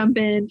wanted to jump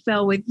in,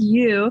 Phil, with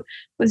you,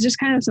 with just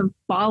kind of some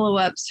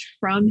follow-ups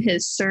from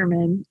his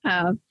sermon.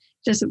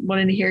 Just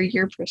wanted to hear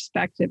your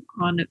perspective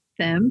on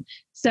them.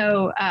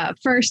 So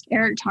first,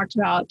 Eric talked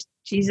about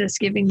Jesus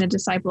giving the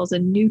disciples a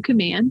new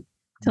command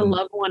to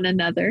love one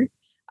another,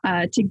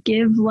 to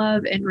give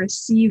love and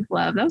receive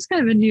love. That was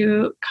kind of a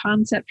new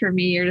concept for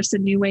me, or just a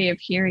new way of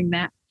hearing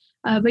that.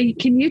 But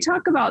can you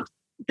talk about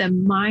the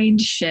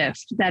mind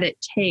shift that it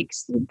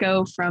takes to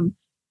go from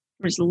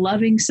just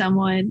loving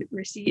someone,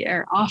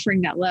 or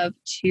offering that love,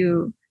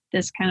 to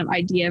this kind of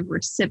idea of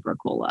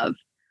reciprocal love?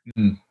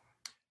 Mm-hmm.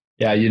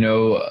 Yeah,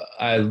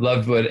 I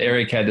loved what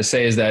Eric had to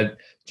say, is that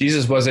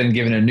Jesus wasn't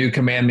given a new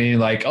command, meaning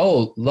like,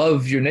 oh,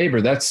 love your neighbor.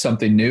 That's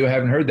something new. I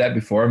haven't heard that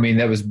before. I mean,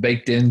 that was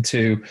baked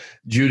into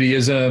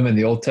Judaism and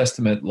the Old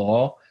Testament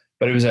law,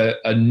 but it was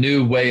a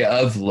new way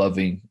of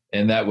loving,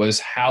 and that was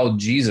how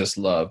Jesus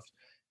loved.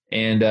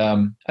 And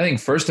I think,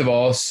 first of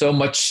all, so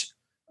much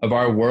of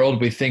our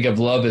world, we think of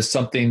love as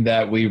something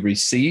that we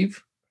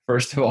receive,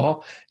 first of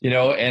all,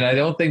 and I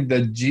don't think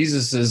that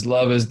Jesus's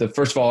love is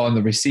first of all, on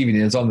the receiving,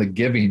 it's on the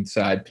giving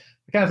side.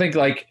 I kind of think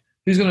like,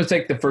 who's going to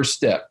take the first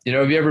step?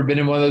 Have you ever been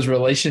in one of those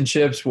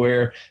relationships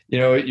where,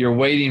 you're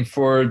waiting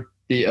for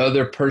the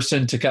other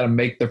person to kind of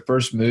make the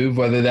first move,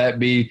 whether that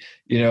be,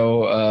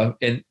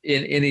 in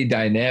any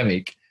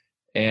dynamic.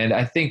 And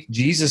I think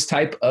Jesus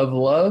type of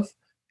love,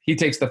 he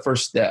takes the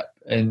first step.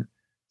 And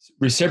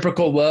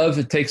reciprocal love,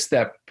 it takes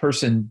that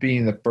person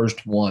being the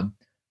first one.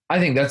 I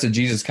think that's a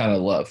Jesus kind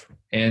of love.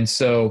 And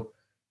so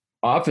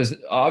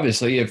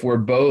obviously, if we're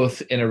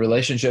both in a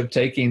relationship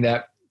taking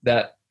that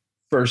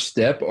first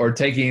step or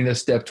taking the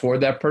step toward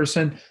that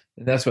person,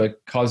 then that's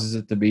what causes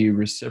it to be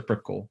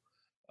reciprocal.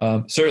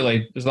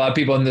 Certainly, there's a lot of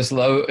people in this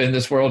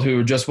world who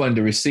are just wanting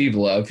to receive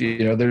love.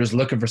 They're just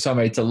looking for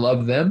somebody to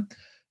love them.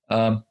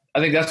 I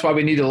think that's why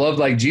we need to love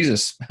like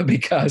Jesus,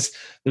 because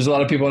there's a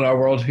lot of people in our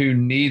world who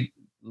need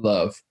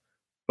love.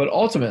 But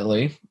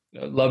ultimately,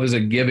 love is a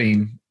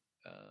giving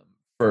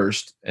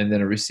first and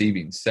then a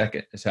receiving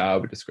second, is how I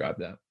would describe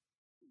that.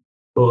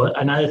 Well,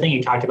 another thing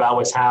you talked about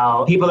was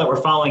how people that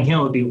were following him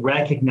would be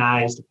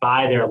recognized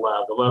by their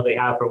love, the love they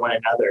have for one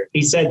another.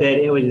 He said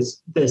that it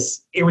was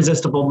this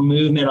irresistible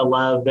movement of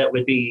love that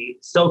would be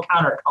so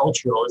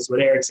countercultural, is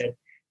what Eric said,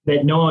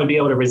 that no one would be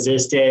able to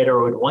resist it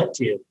or would want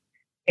to.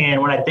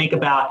 And when I think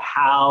about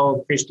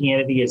how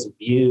Christianity is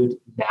viewed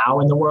now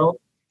in the world,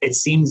 it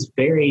seems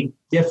very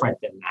different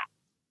than that.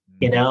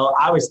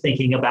 I was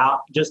thinking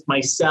about just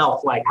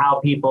myself, like how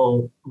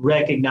people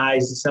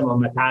recognize some of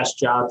my past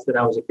jobs that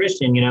I was a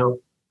Christian,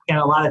 and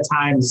a lot of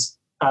times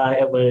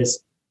it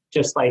was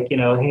just like,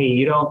 hey,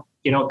 you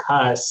don't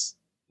cuss,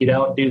 you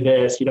don't do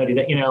this, you don't do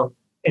that,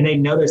 and they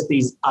notice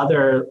these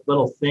other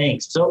little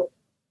things.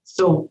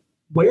 So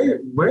where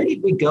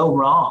did we go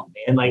wrong,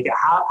 man? Like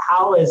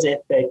how is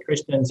it that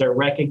Christians are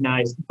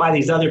recognized by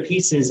these other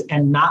pieces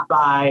and not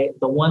by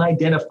the one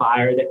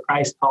identifier that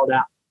Christ called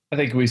out? I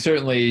think we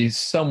certainly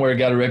somewhere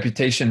got a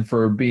reputation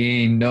for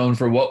being known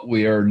for what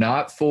we are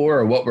not for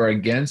or what we're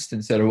against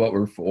instead of what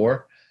we're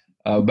for,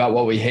 about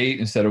what we hate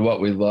instead of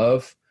what we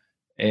love.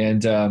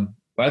 And when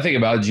I think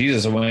about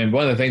Jesus, one of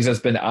the things that's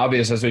been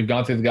obvious as we've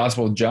gone through the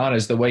Gospel of John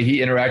is the way he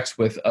interacts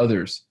with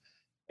others.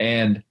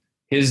 And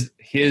his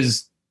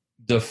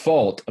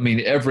default,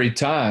 every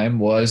time,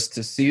 was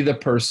to see the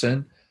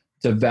person,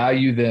 to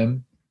value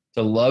them,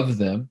 to love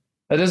them.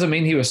 That doesn't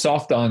mean he was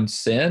soft on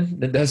sin.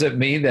 That doesn't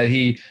mean that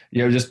he,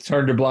 just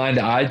turned a blind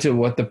eye to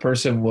what the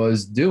person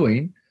was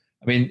doing.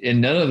 In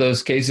none of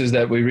those cases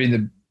that we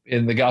read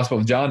in the Gospel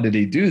of John did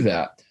he do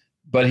that.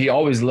 But he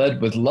always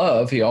led with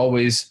love. He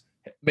always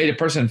made a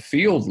person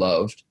feel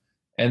loved,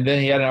 and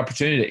then he had an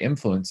opportunity to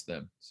influence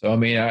them. So,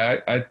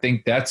 I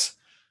think that's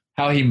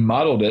how he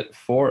modeled it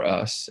for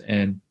us.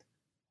 And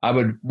I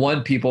would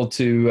want people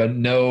to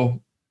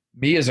know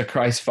me as a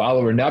Christ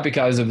follower, not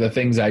because of the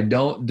things I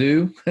don't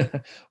do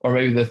or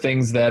maybe the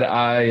things that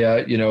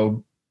I,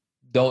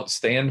 don't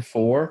stand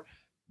for,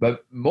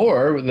 but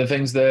more the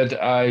things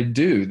that I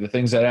do, the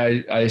things that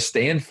I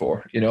stand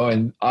for,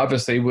 and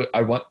obviously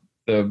I want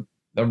the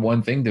number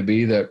one thing to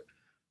be that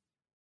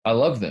I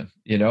love them,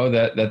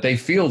 that they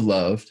feel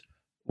loved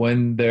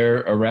when they're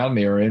around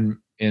me or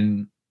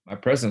in my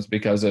presence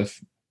because of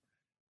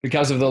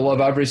the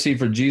love I've received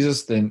from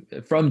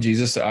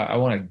Jesus, I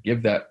want to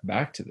give that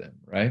back to them,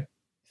 right?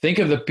 Think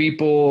of the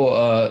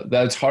people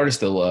that's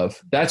hardest to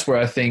love. That's where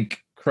I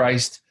think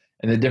Christ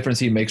and the difference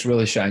he makes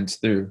really shines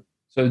through.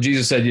 So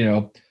Jesus said,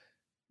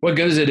 what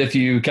good is it if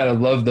you kind of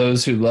love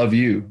those who love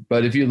you?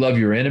 But if you love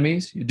your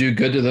enemies, you do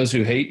good to those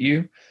who hate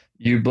you,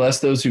 you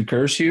bless those who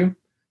curse you.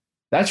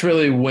 That's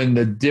really when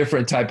the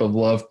different type of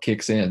love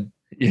kicks in.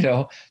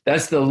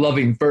 That's the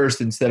loving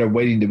first instead of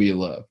waiting to be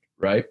loved,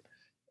 right?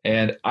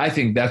 And I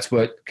think that's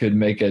what could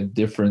make a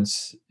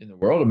difference in the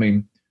world.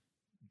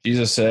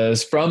 Jesus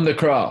says from the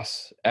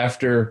cross,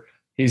 after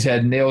he's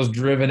had nails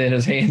driven in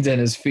his hands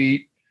and his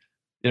feet,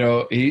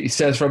 he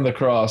says from the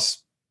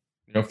cross,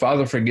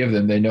 Father, forgive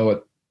them. They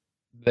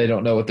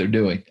don't know what they're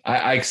doing.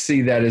 I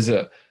see that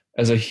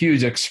as a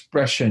huge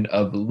expression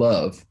of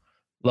love,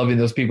 loving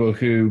those people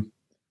who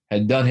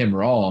had done him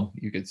wrong,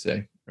 you could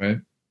say, right?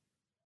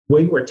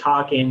 We were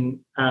talking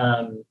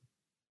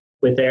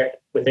with Eric,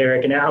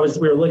 and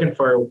we were looking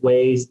for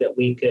ways that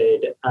we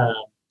could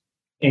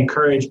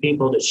encourage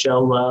people to show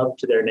love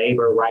to their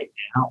neighbor right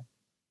now,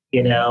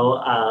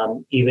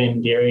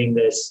 even during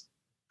this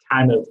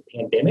time of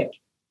pandemic.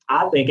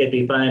 I think it'd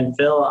be fun.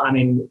 Phil,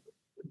 do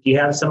you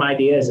have some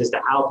ideas as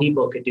to how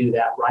people could do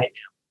that right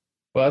now?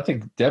 Well, I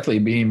think definitely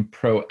being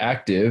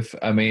proactive.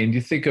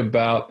 You think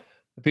about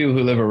the people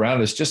who live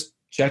around us, just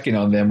checking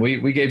on them.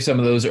 We gave some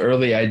of those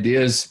early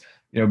ideas,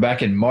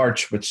 back in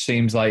March, which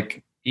seems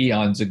like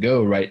eons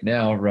ago right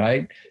now,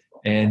 right?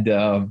 And,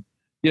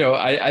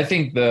 I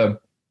think the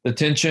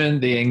tension,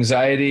 the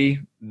anxiety,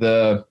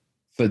 the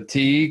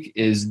fatigue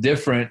is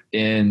different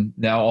in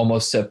now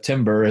almost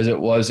September as it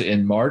was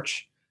in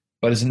March,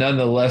 but it's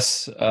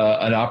nonetheless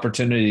an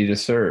opportunity to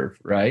serve,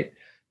 right?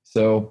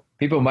 So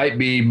people might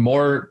be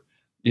more,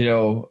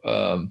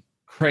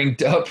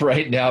 cranked up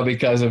right now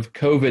because of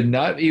COVID,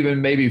 not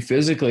even maybe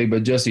physically,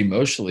 but just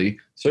emotionally,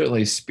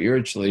 certainly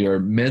spiritually or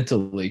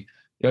mentally.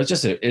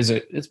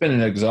 It's been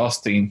an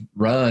exhausting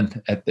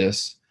run at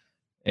this.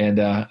 And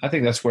I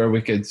think that's where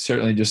we could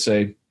certainly just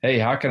say, hey,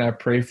 how can I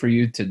pray for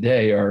you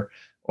today?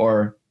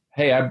 Or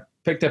hey, I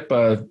picked up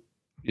a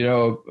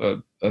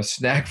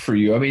snack for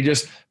you. I mean,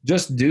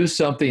 just do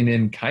something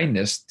in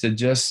kindness to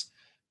just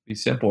be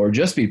simple or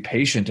just be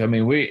patient. I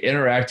mean, we're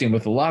interacting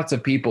with lots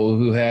of people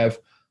who have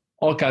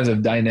all kinds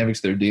of dynamics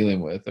they're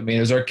dealing with. I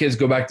mean, as our kids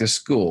go back to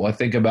school, I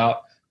think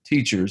about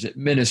teachers,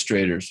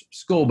 administrators,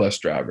 school bus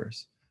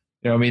drivers.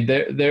 I mean,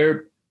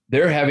 they're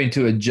having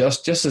to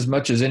adjust just as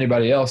much as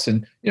anybody else.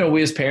 And,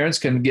 we as parents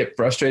can get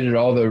frustrated at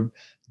all the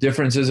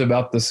differences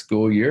about the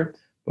school year,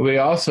 but we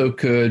also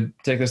could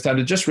take this time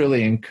to just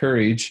really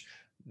encourage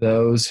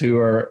those who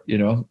are,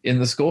 in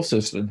the school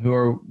system, who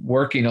are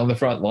working on the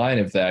front line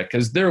of that,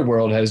 because their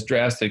world has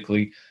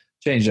drastically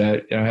changed.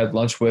 I had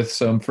lunch with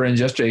some friends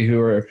yesterday who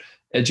are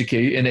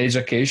in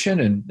education,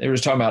 and they were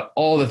talking about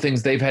all the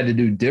things they've had to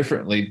do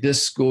differently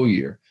this school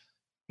year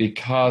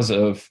because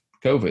of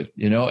COVID,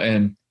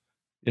 and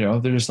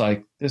they're just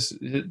like, this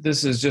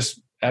is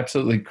just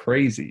absolutely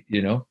crazy,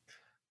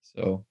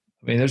 So,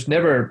 I mean, there's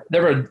never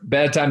a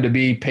bad time to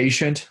be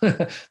patient.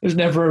 There's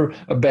never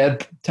a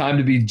bad time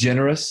to be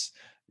generous.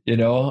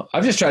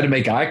 I've just tried to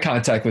make eye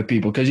contact with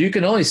people because you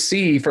can only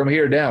see from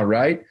here down,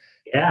 right?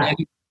 Yeah.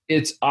 And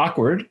it's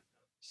awkward.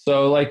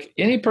 So like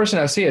any person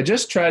I see, I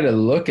just try to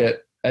look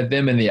at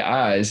them in the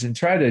eyes and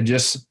try to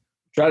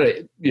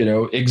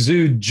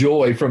exude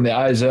joy from the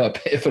eyes up,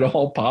 if at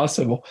all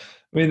possible.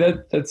 I mean,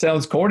 that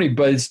sounds corny,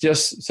 but it's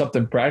just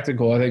something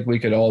practical I think we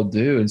could all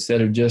do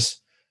instead of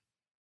just,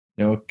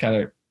 kind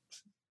of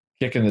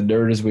kicking the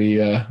dirt as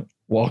we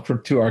walk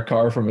to our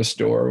car from a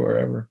store or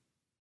wherever.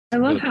 I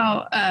love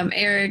how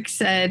Eric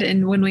said,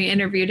 and when we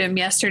interviewed him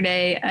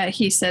yesterday,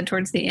 he said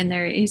towards the end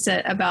there, he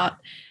said about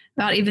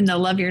even the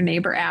Love Your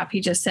Neighbor app,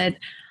 he just said,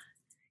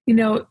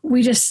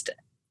 we just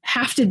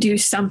have to do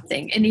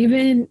something. And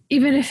even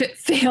if it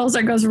fails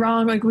or goes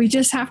wrong, like we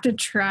just have to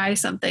try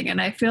something. And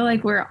I feel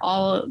like we're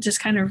all just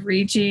kind of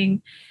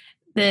reaching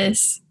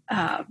this,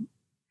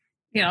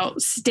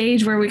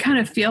 stage where we kind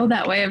of feel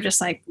that way of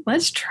just like,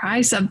 let's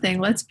try something.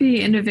 Let's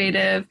be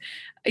innovative.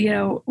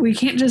 We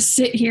can't just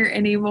sit here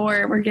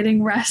anymore. We're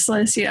getting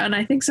restless, and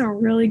I think some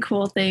really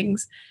cool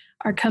things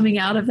are coming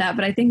out of that.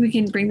 But I think we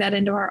can bring that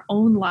into our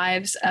own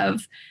lives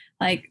of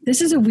like,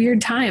 this is a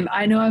weird time.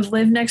 I know I've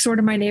lived next door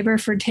to my neighbor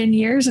for 10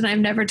 years and I've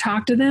never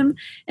talked to them.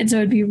 And so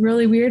it'd be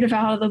really weird if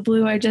out of the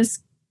blue, I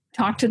just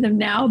talk to them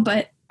now,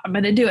 but I'm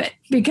going to do it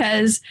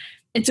because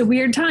it's a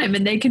weird time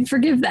and they can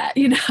forgive that,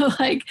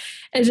 like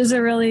it's just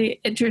a really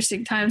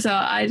interesting time. So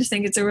I just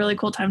think it's a really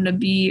cool time to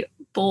be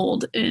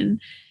bold in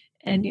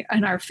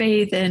our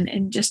faith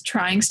and just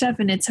trying stuff.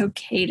 And it's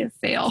okay to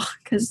fail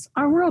because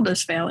our world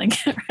is failing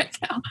right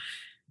now.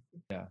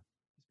 Yeah.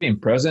 Being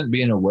present,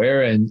 being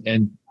aware and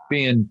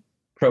being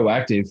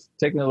proactive,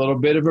 taking a little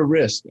bit of a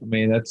risk. I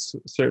mean, that's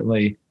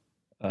certainly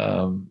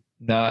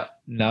not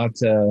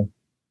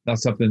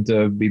something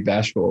to be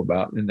bashful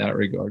about in that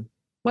regard.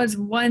 What's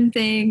one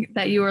thing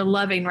that you are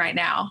loving right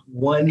now?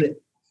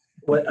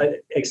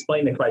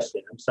 Explain the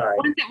question. I'm sorry.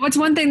 What's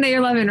one thing that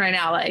you're loving right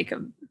now? Like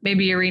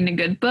maybe you're reading a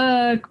good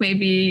book,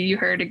 maybe you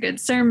heard a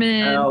good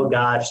sermon. Oh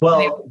gosh.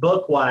 Well,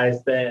 book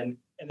wise then,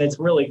 and it's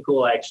really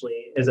cool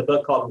actually, is a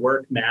book called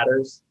Work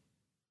Matters,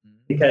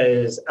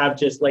 because I've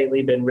just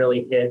lately been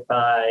really hit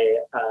by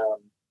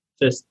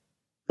just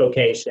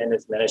vocation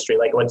as ministry,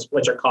 like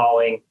what you're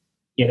calling,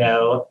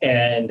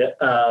 and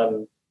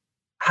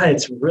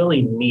it's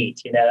really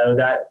neat,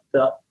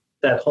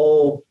 that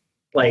whole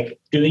like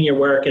doing your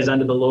work as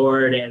unto the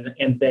Lord,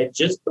 and that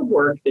just the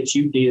work that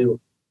you do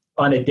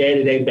on a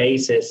day-to-day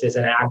basis is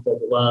an act of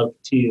love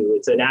too.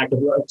 It's an act of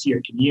love to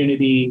your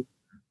community,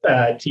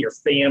 to your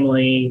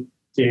family,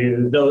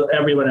 to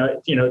everyone,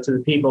 to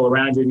the people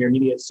around you in your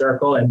immediate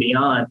circle and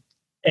beyond.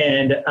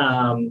 And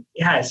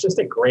it's just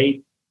a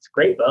great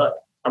book.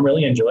 I'm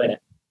really enjoying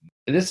it.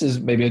 This is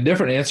maybe a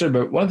different answer,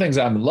 but one of the things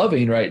I'm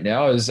loving right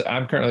now is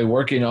I'm currently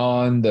working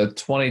on the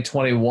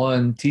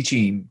 2021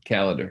 teaching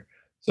calendar.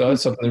 So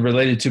it's something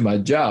related to my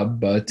job,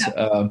 but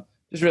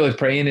just really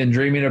praying and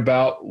dreaming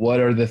about what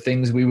are the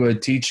things we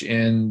would teach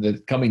in the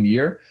coming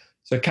year.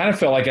 So it kind of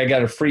felt like I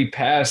got a free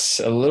pass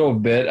a little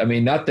bit. I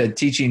mean, not that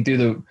teaching through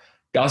the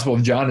Gospel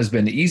of John has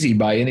been easy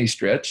by any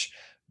stretch,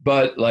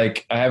 but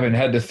like I haven't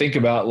had to think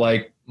about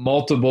like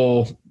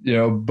multiple,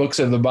 books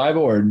of the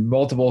Bible or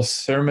multiple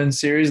sermon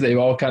series. They've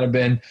all kind of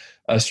been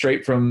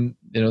straight from,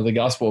 the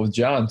Gospel of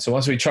John. So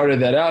once we charted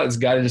that out, it's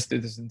guided us through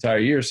this entire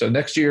year. So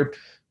next year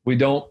we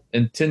don't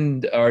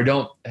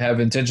have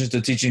intentions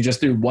to teaching just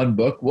through one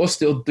book. We'll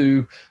still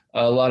do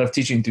a lot of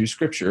teaching through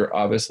Scripture,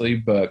 obviously,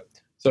 but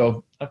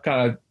so I've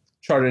kind of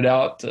charted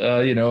out,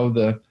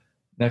 the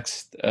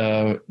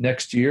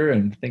next year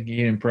and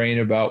thinking and praying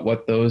about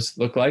what those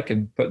look like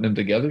and putting them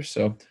together.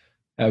 So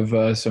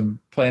have some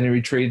planning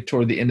retreat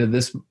toward the end of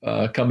this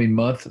coming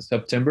month,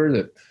 September,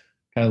 that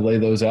kind of lay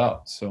those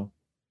out. So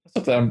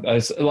that's something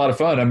it's a lot of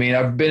fun. I mean,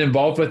 I've been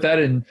involved with that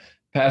in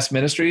past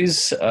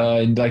ministries,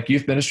 in like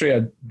youth ministry.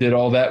 I did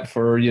all that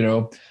for,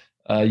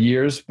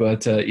 years,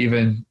 but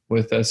even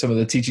with some of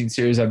the teaching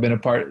series, I've been a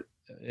part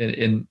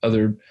in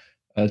other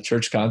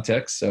church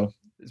contexts. So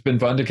it's been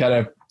fun to kind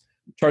of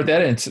chart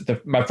that. And it's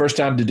my first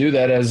time to do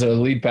that as a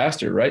lead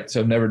pastor, right?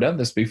 So I've never done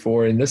this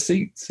before in this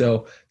seat.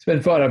 So it's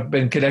been fun. I've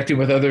been connecting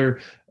with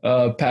other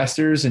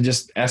pastors and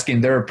just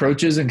asking their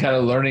approaches and kind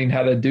of learning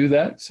how to do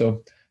that.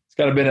 So it's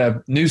kind of been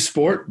a new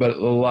sport, but a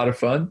lot of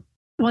fun.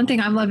 One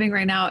thing I'm loving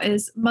right now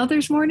is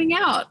Mother's Morning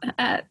Out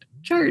at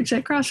church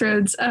at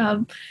Crossroads.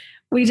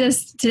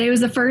 Today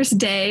was the first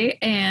day,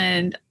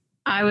 and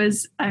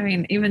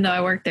even though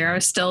I worked there, I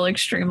was still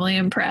extremely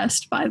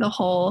impressed by the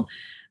whole,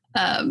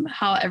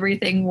 how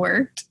everything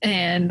worked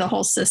and the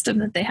whole system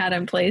that they had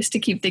in place to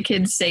keep the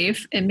kids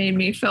safe. It made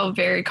me feel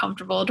very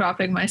comfortable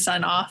dropping my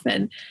son off.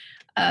 And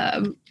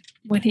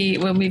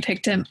when we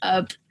picked him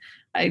up,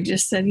 I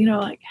just said,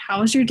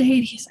 how was your day?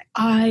 And he's like,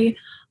 I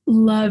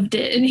loved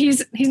it. And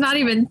he's not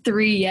even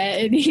 3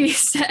 yet. And he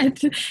said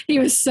he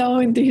was so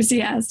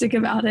enthusiastic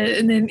about it.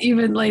 And then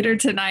even later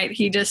tonight,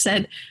 he just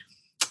said,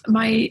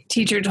 my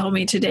teacher told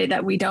me today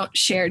that we don't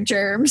share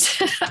germs.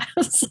 I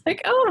was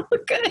like, oh,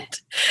 good.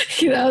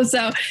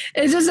 So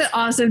it's just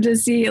awesome to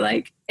see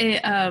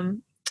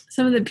some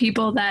of the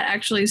people that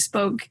actually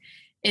spoke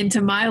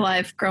into my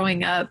life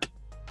growing up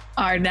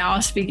are now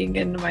speaking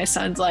into my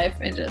son's life.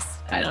 And just,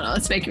 I don't know,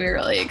 it's making me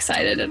really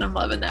excited, and I'm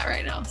loving that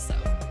right now. So.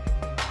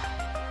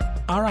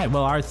 All right.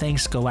 Well, our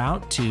thanks go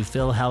out to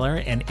Phil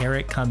Heller and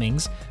Eric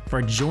Cummings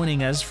for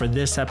joining us for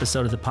this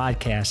episode of the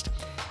podcast.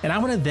 And I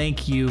want to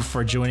thank you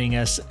for joining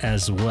us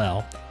as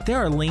well. There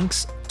are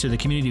links to the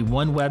Community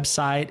One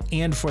website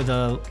and for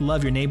the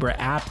Love Your Neighbor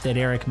app that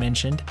Eric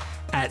mentioned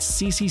at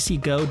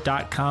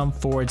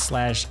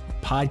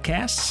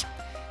cccgo.com/podcasts.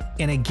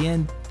 And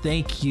again,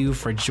 thank you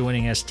for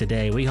joining us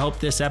today. We hope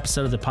this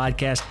episode of the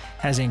podcast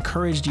has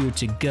encouraged you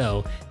to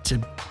go to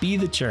be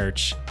the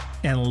church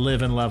and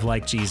live and love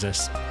like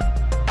Jesus.